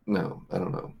 No, I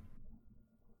don't know.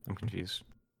 I'm confused.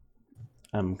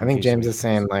 I think James is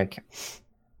saying like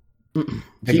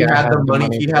he had the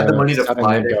money. He had the money to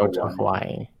fly to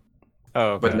Hawaii.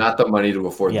 Oh, okay. But not the money to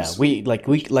afford. Yeah, this.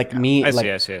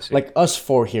 I see. Like us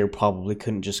four here probably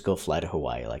couldn't just go fly to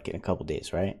Hawaii like in a couple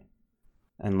days, right?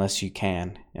 Unless you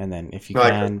can, and then if you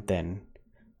can, then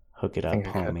hook it up,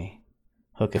 homie.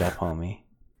 Hook it up, homie.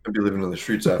 I'd be living on the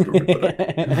streets afterward. But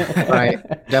I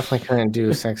definitely couldn't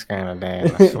do $6,000 a day in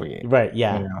a suite. Right?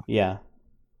 Yeah, yeah.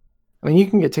 I mean, you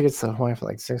can get tickets to Hawaii for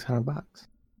like $600.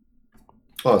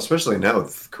 Oh, especially now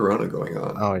with Corona going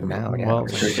on. Oh, now, yeah. Well,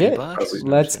 shit.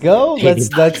 Let's go.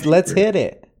 Let's hit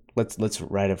it. Let's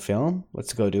write a film.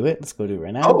 Let's go do it. Let's go do it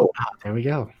right now. Oh, there we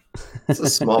go. It's a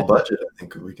small budget. I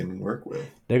think we can work with.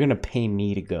 They're gonna pay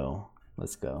me to go.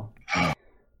 Let's go.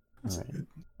 That's a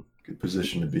good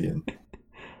position to be in.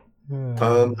 I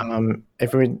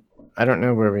don't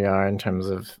know where we are in terms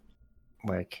of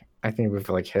like. I think we've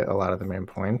like hit a lot of the main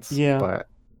points. Yeah. But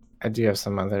I do have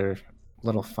some other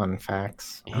little fun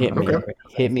facts. Hit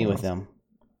me with them.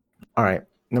 All right.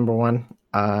 Number one.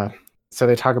 So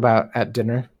they talk about at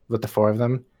dinner with the four of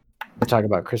them. They talk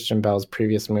about Christian Bale's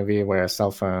previous movie where a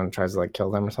cell phone tries to like kill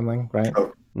them or something, right?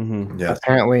 Oh, yeah.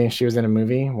 Apparently, she was in a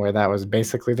movie where that was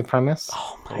basically the premise.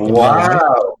 Oh my God.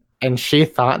 Wow. And she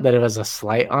thought that it was a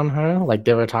slight on her, like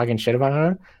they were talking shit about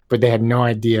her, but they had no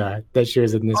idea that she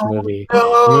was in this movie.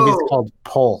 No. The movie's called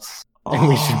Pulse, and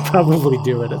we should probably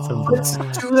do it at some point. Let's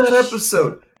do that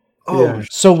episode. Oh, yeah.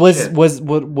 So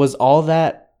was all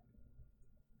that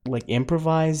like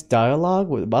improvised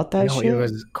dialogue about that shit? No, it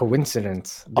was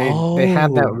coincidence. They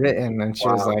had that written, and she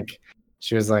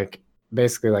was like,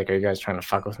 basically like, are you guys trying to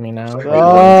fuck with me now?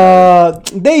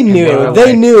 They knew.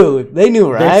 They knew,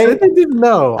 right? They said they didn't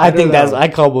know. I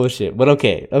call bullshit, but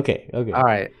okay. All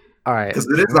right. Because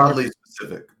it is oddly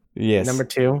specific. Yes. Number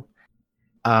two,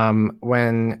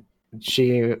 when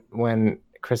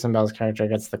Kristen Bell's character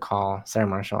gets the call, Sarah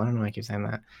Marshall, I don't know why I keep saying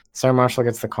that. Sarah Marshall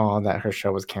gets the call that her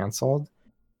show was canceled.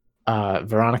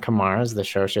 Veronica Mars, the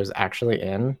show she was actually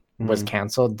in, was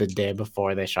canceled the day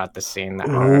before they shot the scene that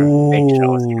her big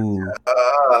show was canceled.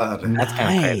 That's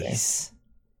kind of crazy.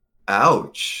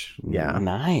 Ouch. Yeah.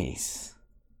 Nice.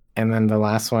 And then the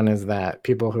last one is that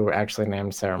people who actually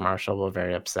named Sarah Marshall were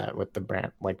very upset with the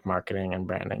brand, like marketing and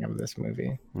branding of this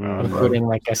movie, including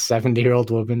like a 70-year-old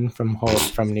woman from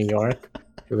New York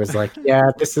who was like,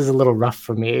 "Yeah, this is a little rough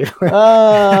for me."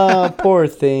 Poor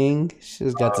thing.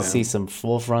 She's got to see some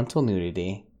full frontal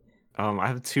nudity. I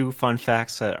have two fun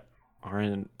facts that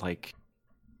aren't like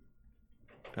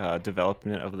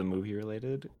development of the movie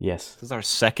related. Yes. This is our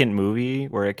second movie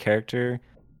where a character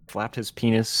flapped his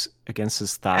penis against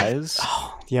his thighs.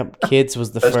 Oh, yep. Kids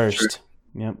was the first. True.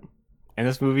 Yep. And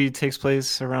this movie takes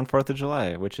place around 4th of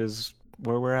July, which is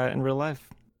where we're at in real life.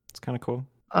 It's kind of cool.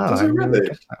 Oh, I didn't know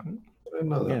that.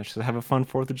 Yeah, so have a fun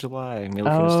 4th of July.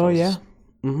 Oh, yeah.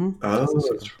 Mm-hmm. Oh,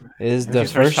 that's right. Is the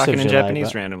first talking of in July, Japanese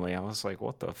but... randomly. I was like,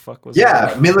 what the fuck was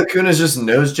that? that? Mila Kunis just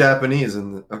knows Japanese.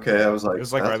 And okay, I was like... It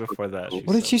was like right before that. Cool.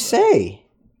 What did she say?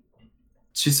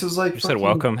 She says like... She said,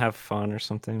 welcome, have fun or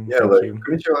something. Yeah, Thank like, you.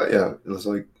 konnichiwa. Yeah, it was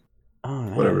like... Oh,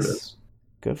 nice. Whatever it is.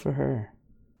 Good for her.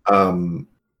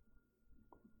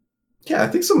 Yeah, I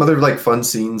think some other like fun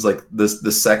scenes, like the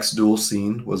sex duel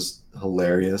scene was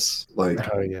hilarious. Like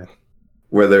Oh yeah.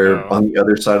 where they're Oh. on the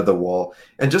other side of the wall,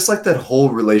 and just like that whole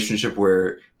relationship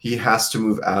where he has to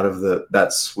move out of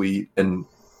that suite, and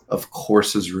of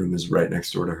course his room is right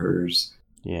next door to hers,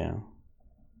 Yeah.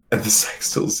 and the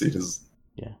sex duel scene is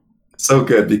Yeah. so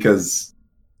good because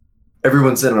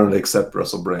everyone's in on it except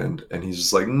Russell Brand, and he's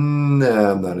just like,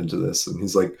 nah, I'm not into this, and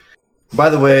he's like, by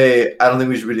the way, I don't think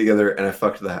we should be together, and I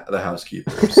fucked the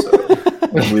housekeeper, so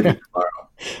I'm leaving tomorrow.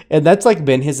 And that's like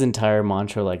been his entire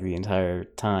mantra, like the entire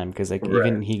time, because like Right.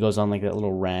 even he goes on like that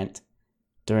little rant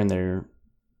during their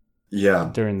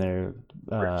Yeah,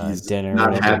 he's dinner. not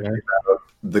or whatever. happy about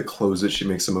the clothes that she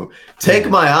makes him over. Take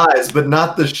my eyes, but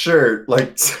not the shirt.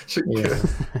 Like such a Yeah.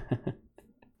 good,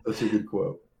 such a good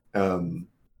quote.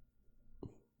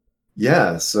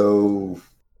 Yeah, so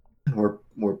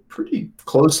we're pretty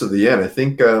close to the end. I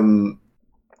think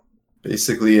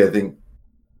basically, I think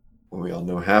what we all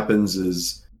know happens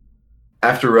is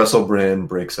after Russell Brand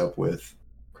breaks up with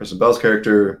Kristen Bell's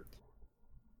character,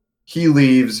 he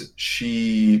leaves.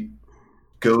 She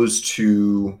goes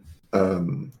to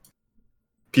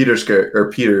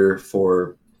Peter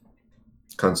for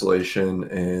consolation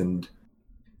and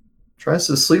tries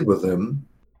to sleep with him,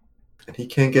 and he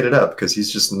can't get it up because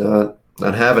he's just not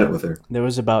having it with her. There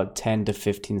was about 10 to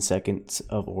 15 seconds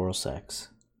of oral sex.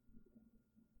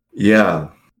 Yeah.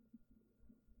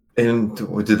 And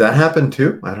did that happen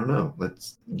too? I don't know.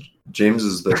 James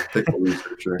is the pickle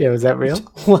researcher. Yeah, was that real?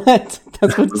 What?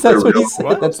 That's what Was that he real? said.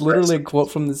 What? That's literally a quote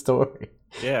from the story.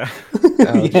 Yeah.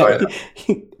 Yeah.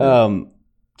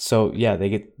 So yeah, they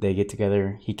get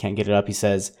together. He can't get it up. He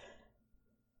says,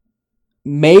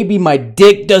 "Maybe my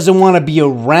dick doesn't want to be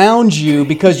around you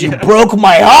because you broke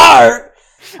my heart."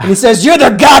 And he says, "You're the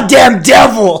goddamn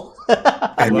devil."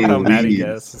 I love mean, how Maddie leaves.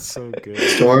 guessed. It's so good.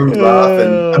 Storms off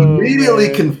and Oh, immediately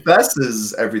man.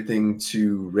 confesses everything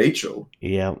to Rachel.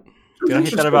 Yeah. Dude, I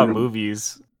hate that about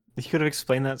movies. You could have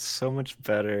explained that so much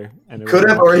better. And it Could would've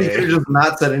have, been or he okay. could have just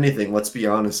not said anything. Let's be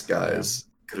honest, guys.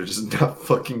 Could have just not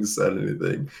fucking said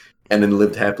anything, and then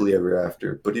lived happily ever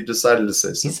after. But he decided to say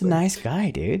something. He's a nice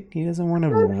guy, dude. He doesn't want to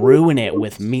ruin it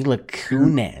with Mila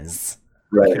Kunis,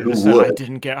 Right? Could've Who just said, I would?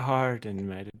 didn't get hard, and it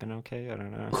might have been okay. I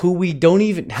don't know. who we don't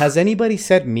even. Has anybody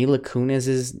said Mila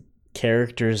Kunis's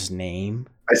character's name?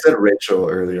 I said Rachel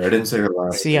earlier. I didn't say her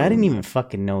last. See, I didn't name. even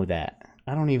fucking know that.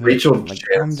 I don't even. Rachel like,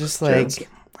 I'm Chance- just like, Chance.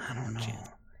 I don't know.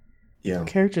 Yeah. The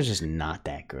character's just not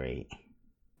that great.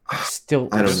 Still,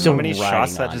 I don't There's know. so still many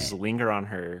shots that riding on just it. linger on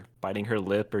her, biting her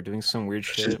lip or doing some weird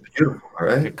She's shit. beautiful, all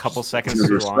right? Like a couple seconds Just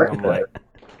too long. respect I'm that.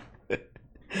 like,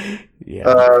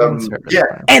 Yeah.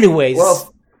 Yeah. Anyways,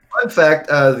 Well, fun fact: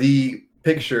 the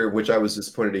picture, which I was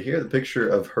disappointed to hear, the picture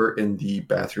of her in the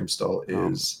bathroom stall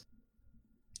is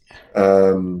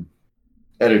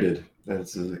edited.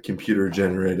 That's a computer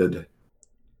generated.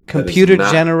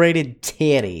 computer-generated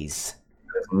titties.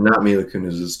 Not Mila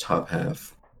Kunis's top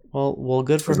half. Well,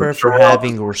 good for Does it her for show up?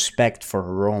 having respect for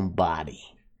her own body.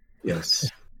 Yes.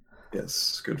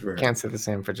 Yes, good for her. Can't say the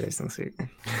same for Jason Segel.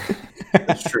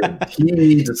 That's true.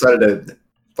 He decided to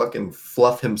fucking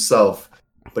fluff himself,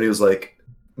 but he was like,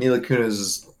 Mila Kunis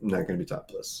is not going to be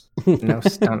topless. No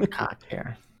stunt cock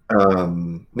here.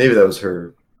 Maybe that was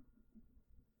her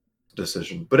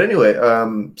decision. But anyway,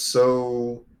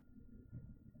 so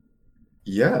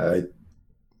yeah,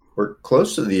 we're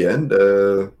close to the end.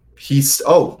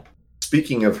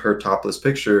 Speaking of her topless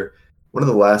picture, one of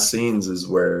the last scenes is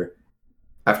where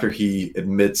after he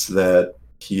admits that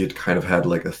he had kind of had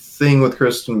like a thing with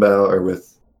Kristen Bell or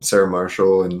with Sarah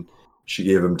Marshall, and she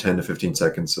gave him 10 to 15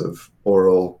 seconds of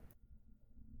oral,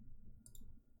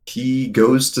 he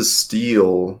goes to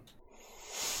steal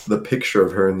the picture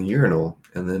of her in the urinal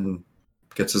and then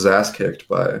gets his ass kicked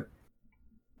by,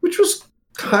 which was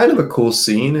kind of a cool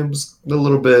scene. It was a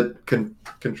little bit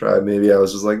contrived. Maybe I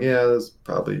was just like, yeah, that's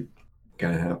probably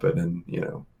gonna happen, and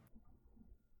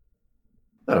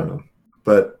I don't know.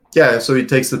 But yeah, so he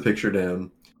takes the picture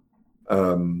down,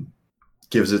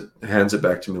 hands it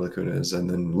back to Mila Kunis, and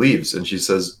then leaves. And she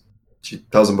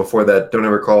tells him before that, don't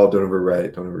ever call, don't ever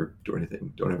write, don't ever do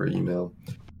anything, don't ever email.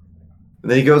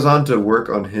 And then he goes on to work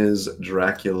on his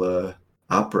Dracula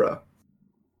opera.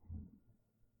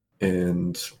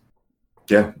 And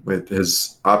yeah, with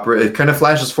his opera, it kind of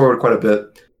flashes forward quite a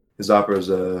bit. His opera is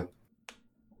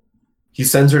he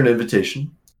sends her an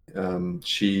invitation.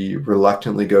 She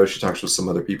reluctantly goes. She talks with some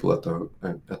other people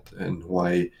in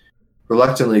Hawaii.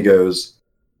 Reluctantly goes,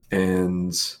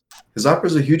 and his opera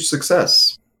is a huge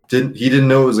success. He didn't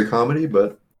know it was a comedy,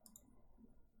 but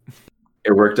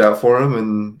it worked out for him,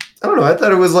 and I don't know. I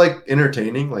thought it was like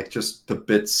entertaining. Like just the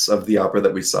bits of the opera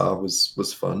that we saw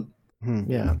was fun.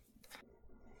 Yeah.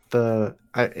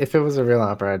 If it was a real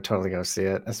opera, I'd totally go see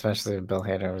it, especially if Bill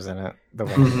Hader was in it. The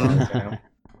way he was,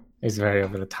 he's very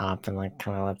over the top and like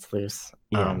kind of lets loose.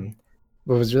 Yeah.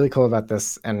 What was really cool about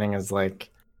this ending is like,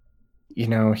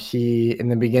 he in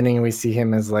the beginning we see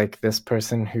him as like this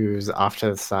person who's off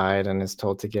to the side and is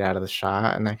told to get out of the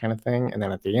shot and that kind of thing. And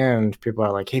then at the end, people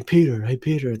are like, hey Peter,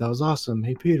 that was awesome.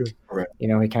 Hey Peter. Right. He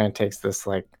kind of takes this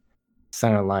like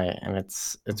center light, and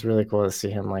it's really cool to see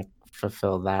him like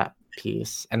fulfill that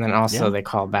piece. And then also they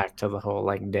call back to the whole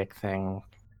like dick thing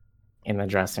in the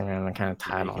dressing room and kind of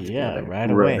tie it all together.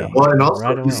 Right away. Well, and also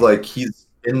right he's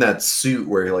in that suit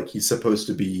where like he's supposed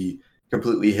to be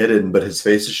completely hidden, but his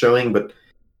face is showing. But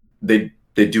they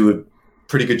do a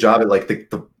pretty good job at like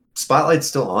the spotlight's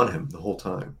still on him the whole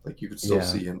time. Like you could still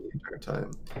see him the entire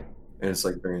time, and it's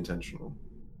like very intentional.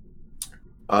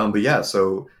 But yeah,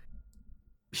 so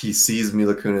he sees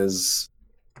Mila Kunis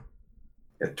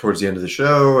towards the end of the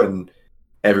show, and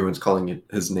everyone's calling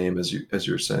his name as you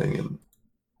were saying, and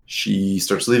she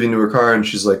starts leaving to her car, and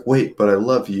she's like, "Wait, but I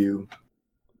love you."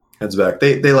 Heads back.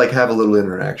 They like have a little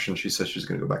interaction. She says she's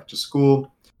gonna go back to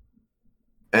school,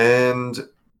 and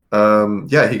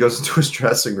he goes into his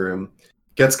dressing room,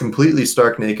 gets completely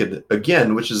stark naked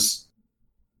again, which is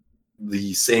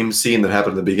the same scene that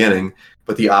happened in the beginning,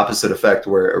 but the opposite effect,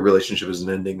 where a relationship isn't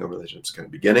ending, a relationship's kind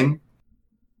of beginning,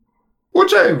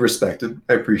 which I respected.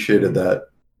 I appreciated that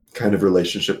kind of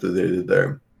relationship that they did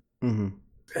there. And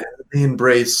they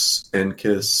embrace and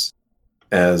kiss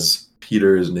as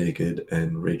Peter is naked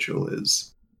and Rachel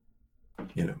is,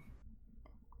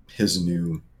 his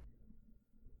new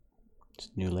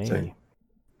lady.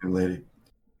 New lady.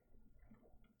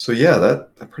 So yeah,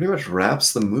 that pretty much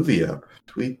wraps the movie up.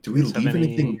 Do we leave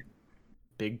anything?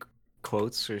 Big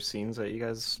quotes or scenes that you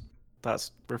guys thought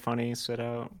were funny, stood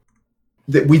out?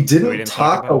 We didn't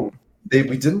talk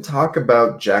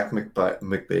about Jack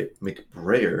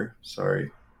McBrayer.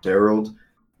 Sorry, Daryl.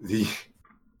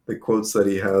 The quotes that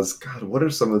he has. God, what are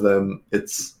some of them?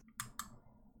 It's.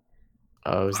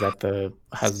 Oh, is that the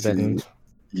husband?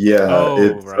 Yeah.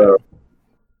 Oh, right.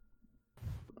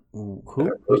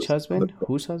 Who? Which husband?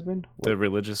 Whose husband? The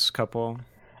religious couple.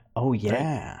 Oh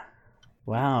yeah! Right?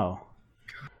 Wow.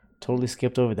 Totally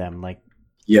skipped over them. Like.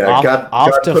 Yeah, God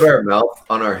put our mouth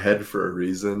on our head for a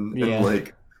reason. Yeah. And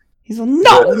like. He's like,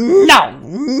 no.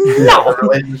 The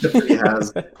relationship that he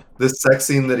has, the sex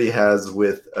scene that he has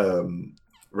with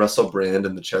Russell Brand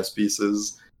and the chess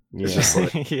pieces. It's just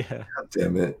like, God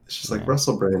damn it! It's just like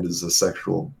Russell Brand is a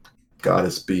sexual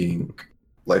goddess being,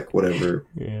 like whatever.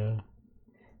 Yeah.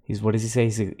 What does he say?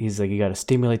 He's like, you got to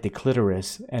stimulate the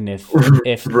clitoris, and if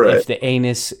the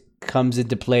anus comes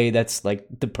into play, that's like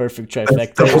the perfect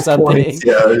trifecta or something.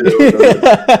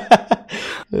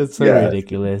 That's so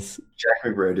ridiculous. Jack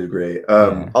McBrayer did great.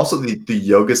 Also, the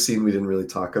yoga scene we didn't really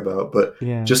talk about, but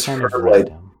just kind her of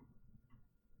random.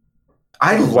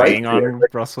 I laying on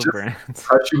Russell Brand.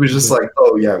 She was just like,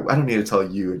 "Oh yeah, I don't need to tell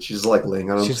you," and she's like laying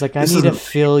on him. She's like, "I need to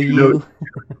feel you."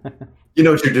 You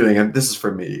know what you're doing, and this is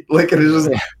for me. Like, and it's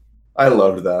just, I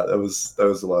loved that. That was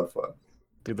a lot of fun.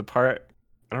 Dude, the part,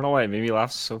 I don't know why it made me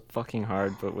laugh so fucking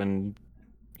hard, but when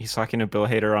he's talking to Bill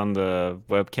Hader on the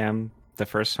webcam the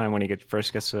first time when he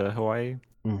first gets to Hawaii,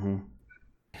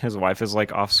 his wife is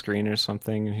like off screen or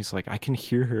something, and he's like, I can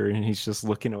hear her, and he's just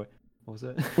looking away. What was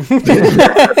it?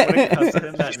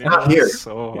 She's not here.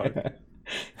 So hard.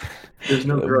 There's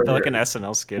no girl like an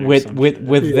SNL skit. With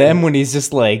them when he's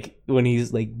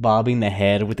bobbing the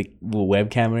head with the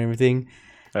webcam and everything.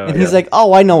 And he's like,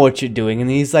 "Oh, I know what you're doing." And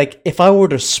he's like, "If I were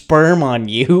to sperm on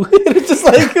you," it's just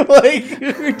like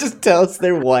just tells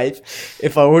their wife,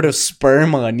 "If I were to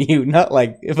sperm on you," not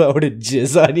like if I were to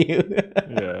jizz on you.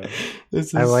 Yeah, this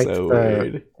is I like so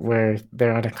weird. Where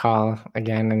they're on a call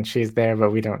again, and she's there,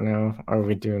 but we don't know, or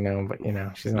we do know, but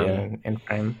she's not in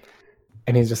frame.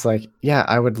 And he's just like, "Yeah,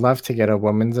 I would love to get a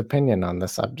woman's opinion on the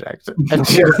subject." And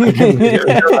she's like,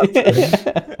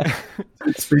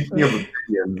 speaking of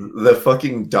opinion, the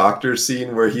fucking doctor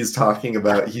scene where he's talking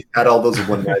about he had all those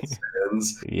one night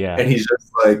stands, and he's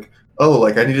just like, "Oh,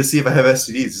 like I need to see if I have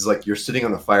STDs." He's like, "You're sitting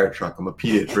on a fire truck. I'm a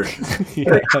pediatrician."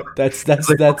 That's like,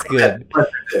 good. Pull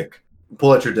out your dick.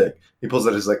 Pull out your dick. He pulls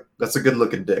out. He's like, "That's a good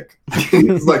looking dick."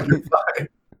 He's like, "You're fine."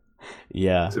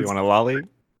 Yeah. So you want a lolly?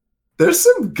 There's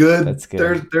some good. That's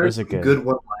good. There's some good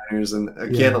one-liners, and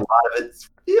again, a lot of it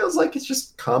feels like it's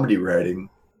just comedy writing.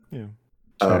 Yeah.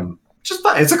 Just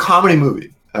fine. It's a comedy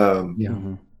movie. Yeah.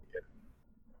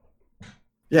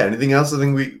 Anything else I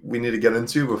think we need to get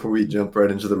into before we jump right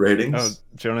into the ratings? Oh,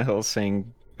 Jonah Hill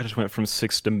saying I just went from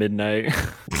 6 to midnight.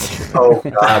 Oh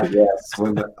God, yes.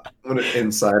 When an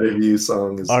Inside of You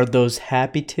song is. Are those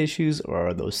happy tissues or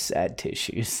are those sad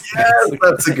tissues? Yes,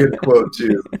 that's a good quote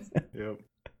too. Yep.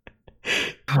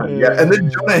 Yeah, and then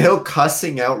Jonah Hill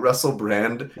cussing out Russell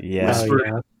Brand. Yeah.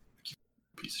 Whispering,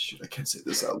 piece of shit. I can't say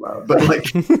this out loud, but like,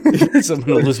 So I'm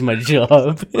gonna lose my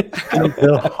job.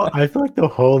 I feel like the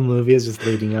whole movie is just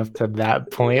leading up to that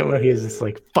point where he's just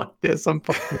like, "Fuck this! I'm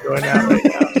fucking going out right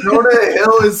now." Jonah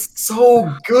Hill is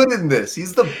so good in this.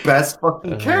 He's the best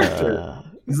fucking character.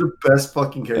 He's the best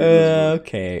fucking character. in this movie.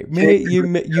 Okay,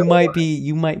 maybe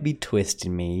you might be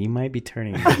twisting me. You might be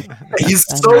turning me. He's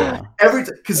I so don't know.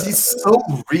 because he's so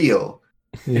real.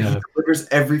 And Yeah. he delivers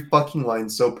every fucking line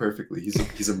so perfectly.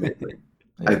 He's amazing.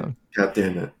 Yeah. God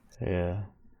damn it. Yeah.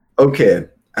 Okay,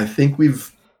 I think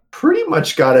we've pretty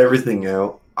much got everything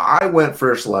out. I went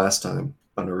first last time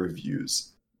on the reviews.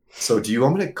 So do you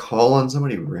want me to call on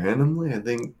somebody randomly? I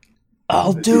think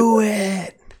I'll do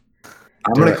it.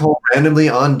 I'm going to call randomly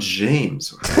on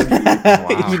James. You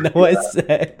know what I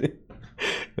said?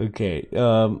 Okay.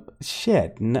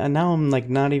 Shit. Now I'm like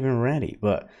not even ready.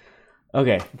 But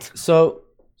okay. So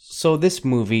this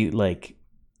movie, like,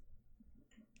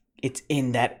 it's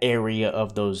in that area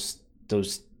of those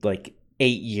like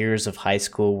 8 years of high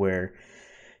school where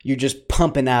you're just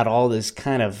pumping out all this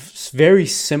kind of very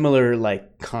similar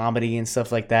like comedy and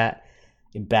stuff like that.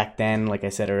 And back then, like I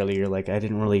said earlier, like I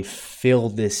didn't really feel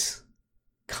this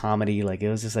comedy. Like it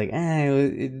was just like,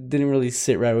 it didn't really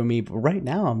sit right with me. But right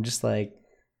now, I'm just like,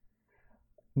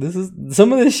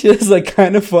 some of this shit is like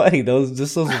kind of funny. Those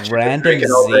random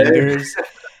zingers,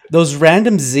 those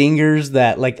random zingers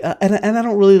that like, and I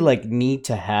don't really like need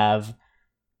to have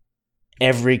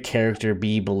every character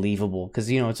be believable because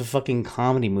it's a fucking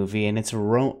comedy movie and I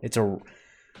don't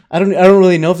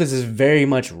really know if this is very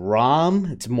much rom.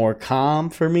 It's more calm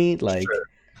for me, like, Sure.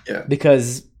 Yeah.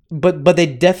 because but they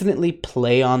definitely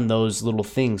play on those little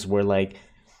things where like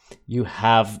you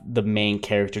have the main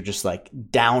character just like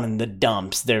down in the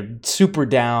dumps, they're super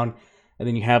down, and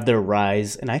then you have their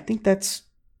rise, and I think that's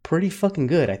pretty fucking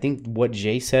good. I think what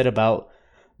Jay said about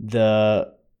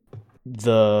the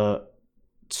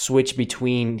switch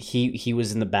between he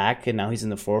was in the back and now he's in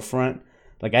the forefront.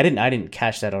 Like I didn't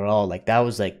catch that at all. Like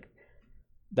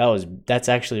that's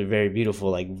actually very beautiful.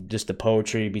 Like just the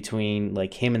poetry between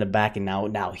like him in the back and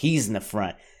now he's in the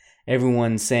front.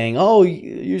 Everyone's saying, "Oh,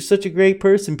 you're such a great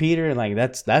person, Peter," and like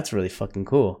that's really fucking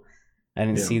cool. I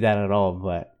didn't see that at all,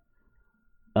 but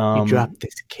You dropped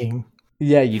this, King.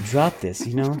 yeah, you dropped this.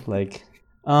 Like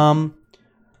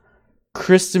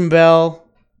Kristen Bell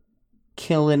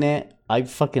killing it. I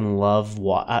fucking love.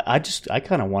 I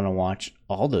kind of want to watch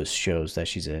all those shows that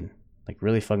she's in. Like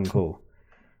really fucking cool.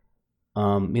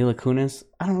 Mila Kunis.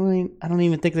 I don't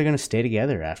even think they're gonna stay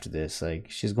together after this.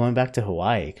 Like she's going back to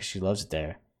Hawaii because she loves it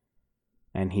there,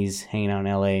 and he's hanging out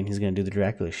in LA and he's gonna do the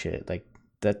Dracula shit. Like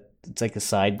that. It's like a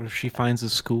side. What if she finds a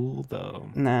school though?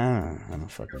 Nah, I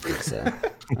don't fucking think so. I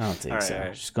don't think All so.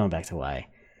 right. She's going back to Hawaii.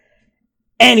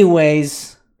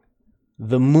 Anyways,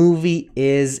 the movie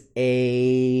is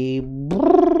a.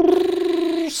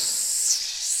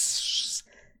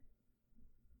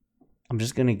 I'm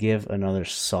just gonna give another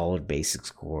solid basic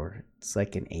score. It's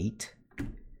like an 8.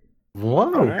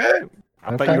 Whoa. All right.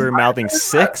 I thought you were mouthing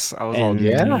 6. I was all And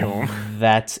yeah.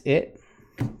 that's it.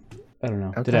 I don't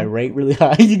know. Did I Okay. rate really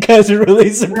high? You guys are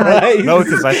really surprised. No,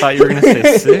 because I thought you were gonna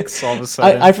say 6 all of a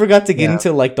sudden. I forgot to get Yeah.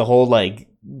 into like the whole like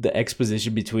the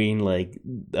exposition between like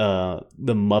the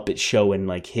Muppet Show and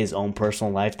like his own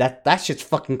personal life. That shit's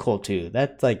fucking cool too.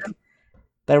 That's like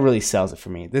that really sells it for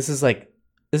me. This is like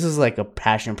a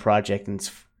passion project and it's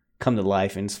come to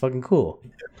life and it's fucking cool.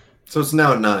 So it's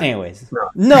now 9. Anyways,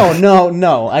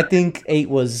 no. I think 8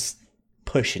 was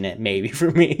pushing it maybe for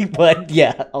me, but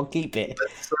yeah, I'll keep it.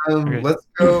 Okay. Let's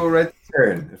go right to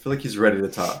Taryn. I feel like he's ready to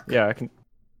talk. Yeah, I can.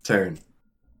 Taryn.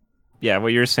 Yeah,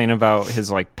 what you were saying about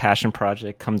his like passion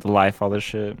project come to life, all this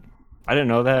shit. I didn't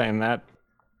know that, and that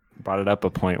brought it up a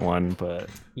 0.1, but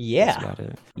that's Yeah, about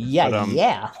it. yeah, But,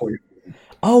 yeah.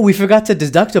 Oh, we forgot to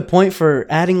deduct a point for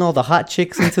adding all the hot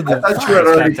chicks into the. I thought you were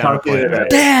already Back down a talking point, about right?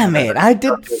 Damn it! I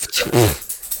did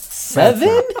 7.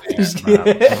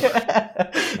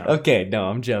 No. Okay, no,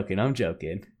 I'm joking.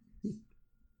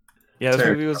 Yeah, this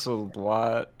Sorry. movie was a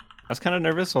lot. I was kind of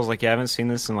nervous. I was like, yeah, I haven't seen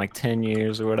this in like 10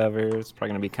 years or whatever. It's probably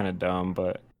gonna be kind of dumb,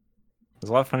 but it was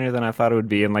a lot funnier than I thought it would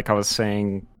be. And like I was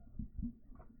saying,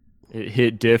 it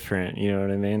hit different. You know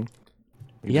what I mean?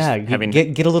 Like, Yeah, just having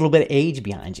get a little bit of age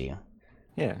behind you.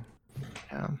 yeah.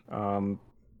 Yeah.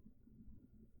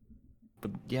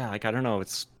 But yeah, like I don't know.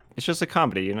 It's it's just a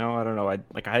comedy, you know. I don't know.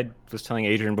 I was telling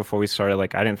Adrian before we started,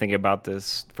 like I didn't think about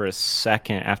this for a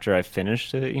second after I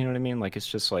finished it. You know what I mean? Like it's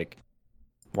just like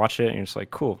watch it and you're just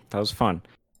like, cool, that was fun.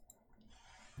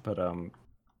 But I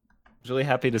was really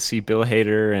happy to see Bill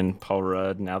Hader and Paul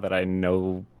Rudd now that I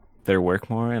know their work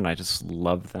more, and I just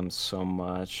love them so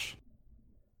much.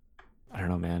 I don't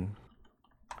know, man.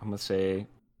 I'm gonna say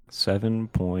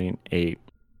 7.8.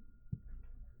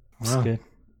 It's Wow. good.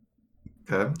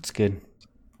 Okay, It's good.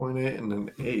 0.8 and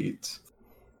an 8.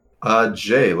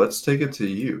 Jay, let's take it to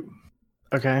you.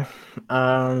 Okay.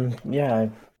 Yeah,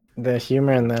 the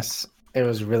humor in this, it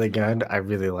was really good. I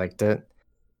really liked it.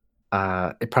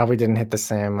 It probably didn't hit the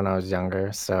same when I was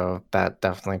younger, so that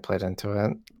definitely played into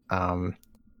it.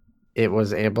 It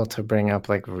was able to bring up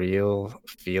like real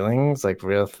feelings, like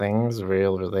real things,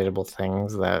 real relatable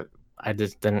things that I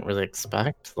just didn't really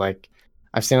expect. Like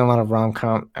I've seen a lot of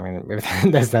rom-com. I mean, maybe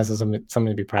that's something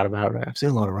to be proud about. Right? I've seen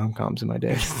a lot of rom-coms in my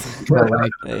day. But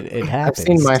like It I've happens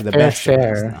seen my to the fair best of us,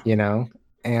 share, though. you know,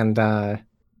 and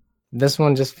this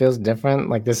one just feels different.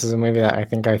 Like this is a movie that I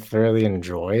think I thoroughly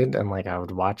enjoyed, and like I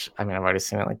would watch. I mean, I've already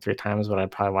seen it like 3 times, but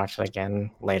I'd probably watch it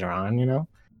again later on. You know,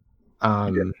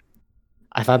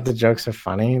 I thought the jokes are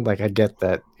funny. Like I get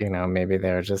that, you know, maybe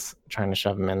they're just trying to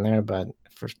shove them in there, but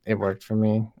it worked for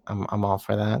me. I'm all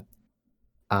for that.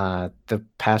 The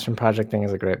passion project thing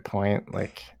is a great point.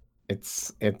 Like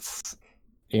it's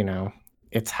you know,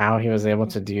 it's how he was able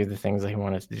to do the things that he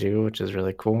wanted to do, which is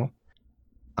really cool.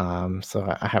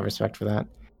 So I have respect for that.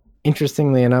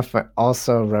 Interestingly enough, I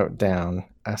also wrote down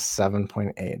a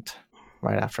 7.8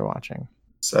 right after watching.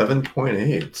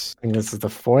 7.8. I think this is the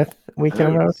fourth week in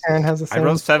a row Nice. Karen has the I same.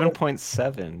 wrote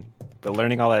 7.7, but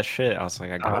learning all that shit, I was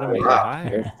like, I gotta make it wow.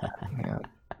 higher. Yeah.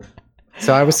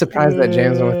 So I was surprised that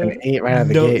James went with an 8 right out of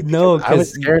the gate. No, because I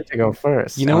was because scared to go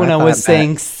first. you know and when I thought was that-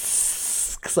 saying,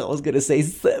 because I was gonna say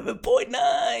 7.9,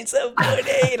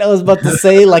 7.8. I was about to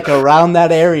say like around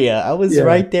that area. I was Yeah.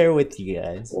 right there with you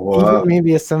guys. Wow. even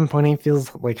maybe a 7.8 feels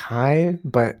like high,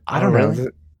 but I Oh, don't know. really?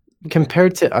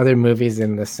 Compared to other movies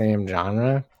in the same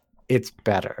genre, it's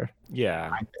better. Yeah.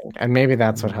 I think. And maybe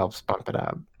that's what helps bump it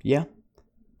up. Yeah.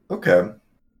 Okay,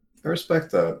 I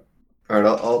respect that. All right,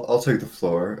 I'll take the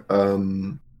floor.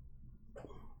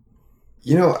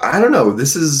 You know, I don't know.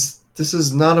 This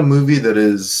is not a movie that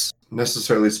is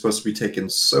necessarily supposed to be taken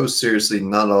so seriously.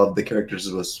 Not all of the characters are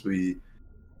supposed to be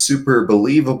super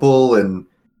believable, and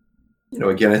you know,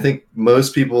 again, I think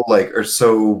most people like are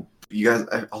so. You guys,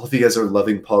 all of you guys are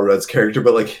loving Paul Rudd's character,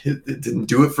 but like it didn't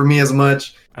do it for me as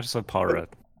much. I just love Paul Rudd.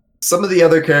 Some of the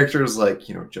other characters, like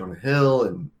you know Jonah Hill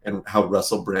and how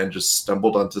Russell Brand just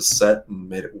stumbled onto set and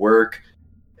made it work,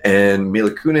 and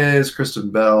Mila Kunis,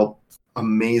 Kristen Bell,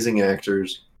 amazing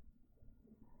actors.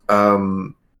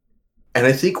 And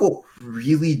I think what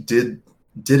really did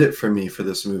it for me for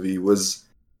this movie was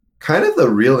kind of the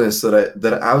realness that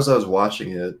as I was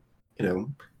watching it, you know,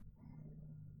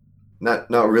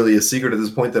 not really a secret at this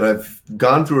point that I've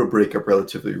gone through a breakup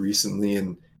relatively recently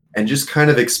and just kind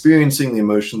of experiencing the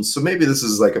emotions. So maybe this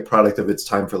is like a product of its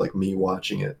time for like me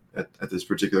watching it at this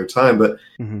particular time, but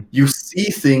Mhm. you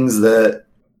see things that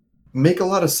make a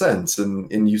lot of sense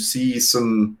and you see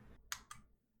some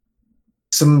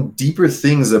deeper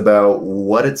things about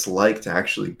what it's like to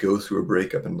actually go through a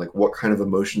breakup and like what kind of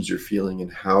emotions you're feeling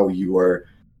and how you are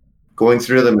going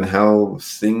through them and how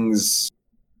things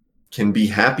can be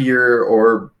happier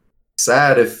or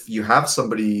sad if you have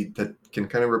somebody that can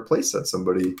kind of replace that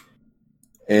somebody.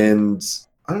 And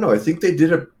I don't know, I think they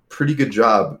did a pretty good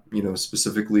job, you know,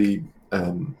 specifically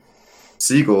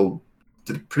Siegel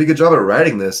did a pretty good job at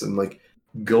writing this and like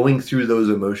going through those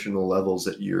emotional levels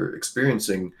that you're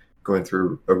experiencing going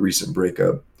through a recent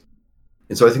breakup.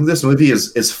 And so I think this movie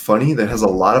is funny, that has a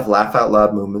lot of laugh out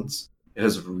loud moments. It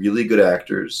has really good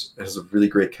actors. It has a really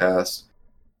great cast.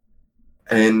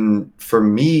 And for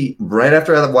me, right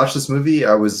after I watched this movie,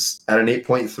 I was at an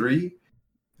 8.3. And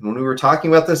when we were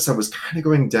talking about this, I was kind of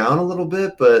going down a little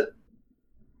bit, but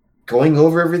going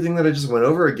over everything that I just went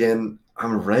over again,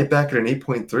 I'm right back at an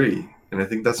 8.3. And I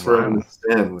think that's where I'm going to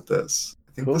stand with this.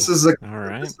 I think Cool. this is a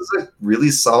really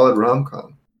solid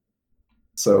rom-com.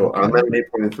 So I'm at an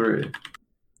 8.3.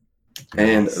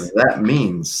 And Nice. that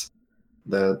means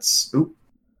that's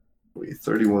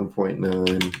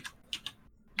 31.9.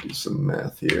 Do some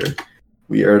math here.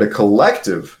 We are at a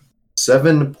collective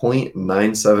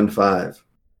 7.975,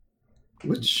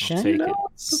 which I'll take it.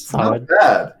 is not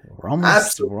bad. We're almost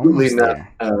Absolutely not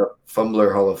there.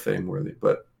 Fumbler Hall of Fame worthy,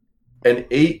 but an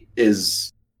 8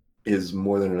 is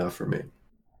more than enough for me.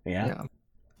 Yeah.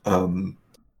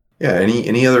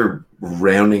 Any other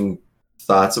rounding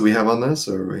thoughts that we have on this,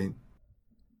 or we?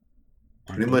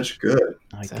 pretty much good.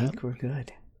 I think we're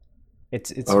good.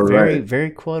 It's All very right. very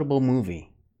quotable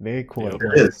movie. Very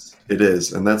quotable. It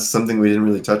is, and that's something we didn't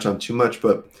really touch on too much,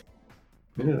 but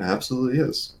I mean, it absolutely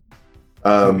is.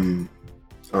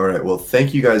 All right, well,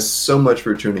 thank you guys so much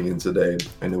for tuning in today.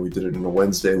 I know we did it on a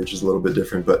Wednesday, which is a little bit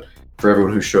different, but for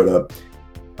everyone who showed up,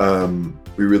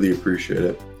 we really appreciate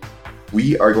it.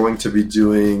 We are going to be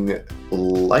doing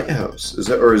Lighthouse. Is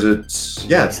it?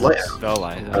 Yeah, it's Lighthouse. The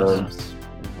Lighthouse.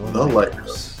 The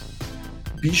Lighthouse.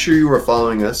 Be sure you are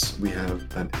following us. We have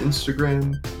an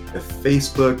Instagram, a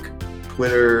Facebook,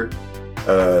 Twitter,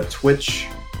 Twitch,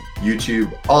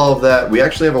 YouTube, all of that. We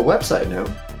actually have a website now,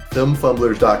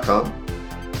 filmfumblers.com.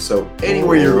 So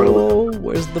anywhere you're going to look,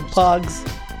 where's the pogs?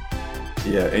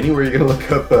 anywhere you're going to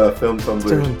look up Film Still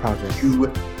Fumblers, in progress.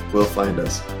 you will find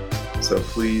us. So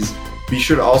please be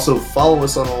sure to also follow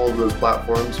us on all of those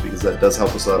platforms because that does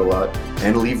help us out a lot.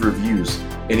 And leave reviews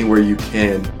anywhere you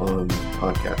can on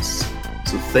podcasts.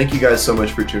 So thank you guys so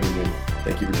much for tuning in.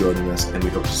 Thank you for joining us, and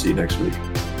we hope to see you next week.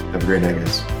 Have a great night,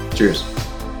 guys. Cheers.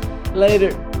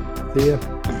 Later. See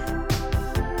ya.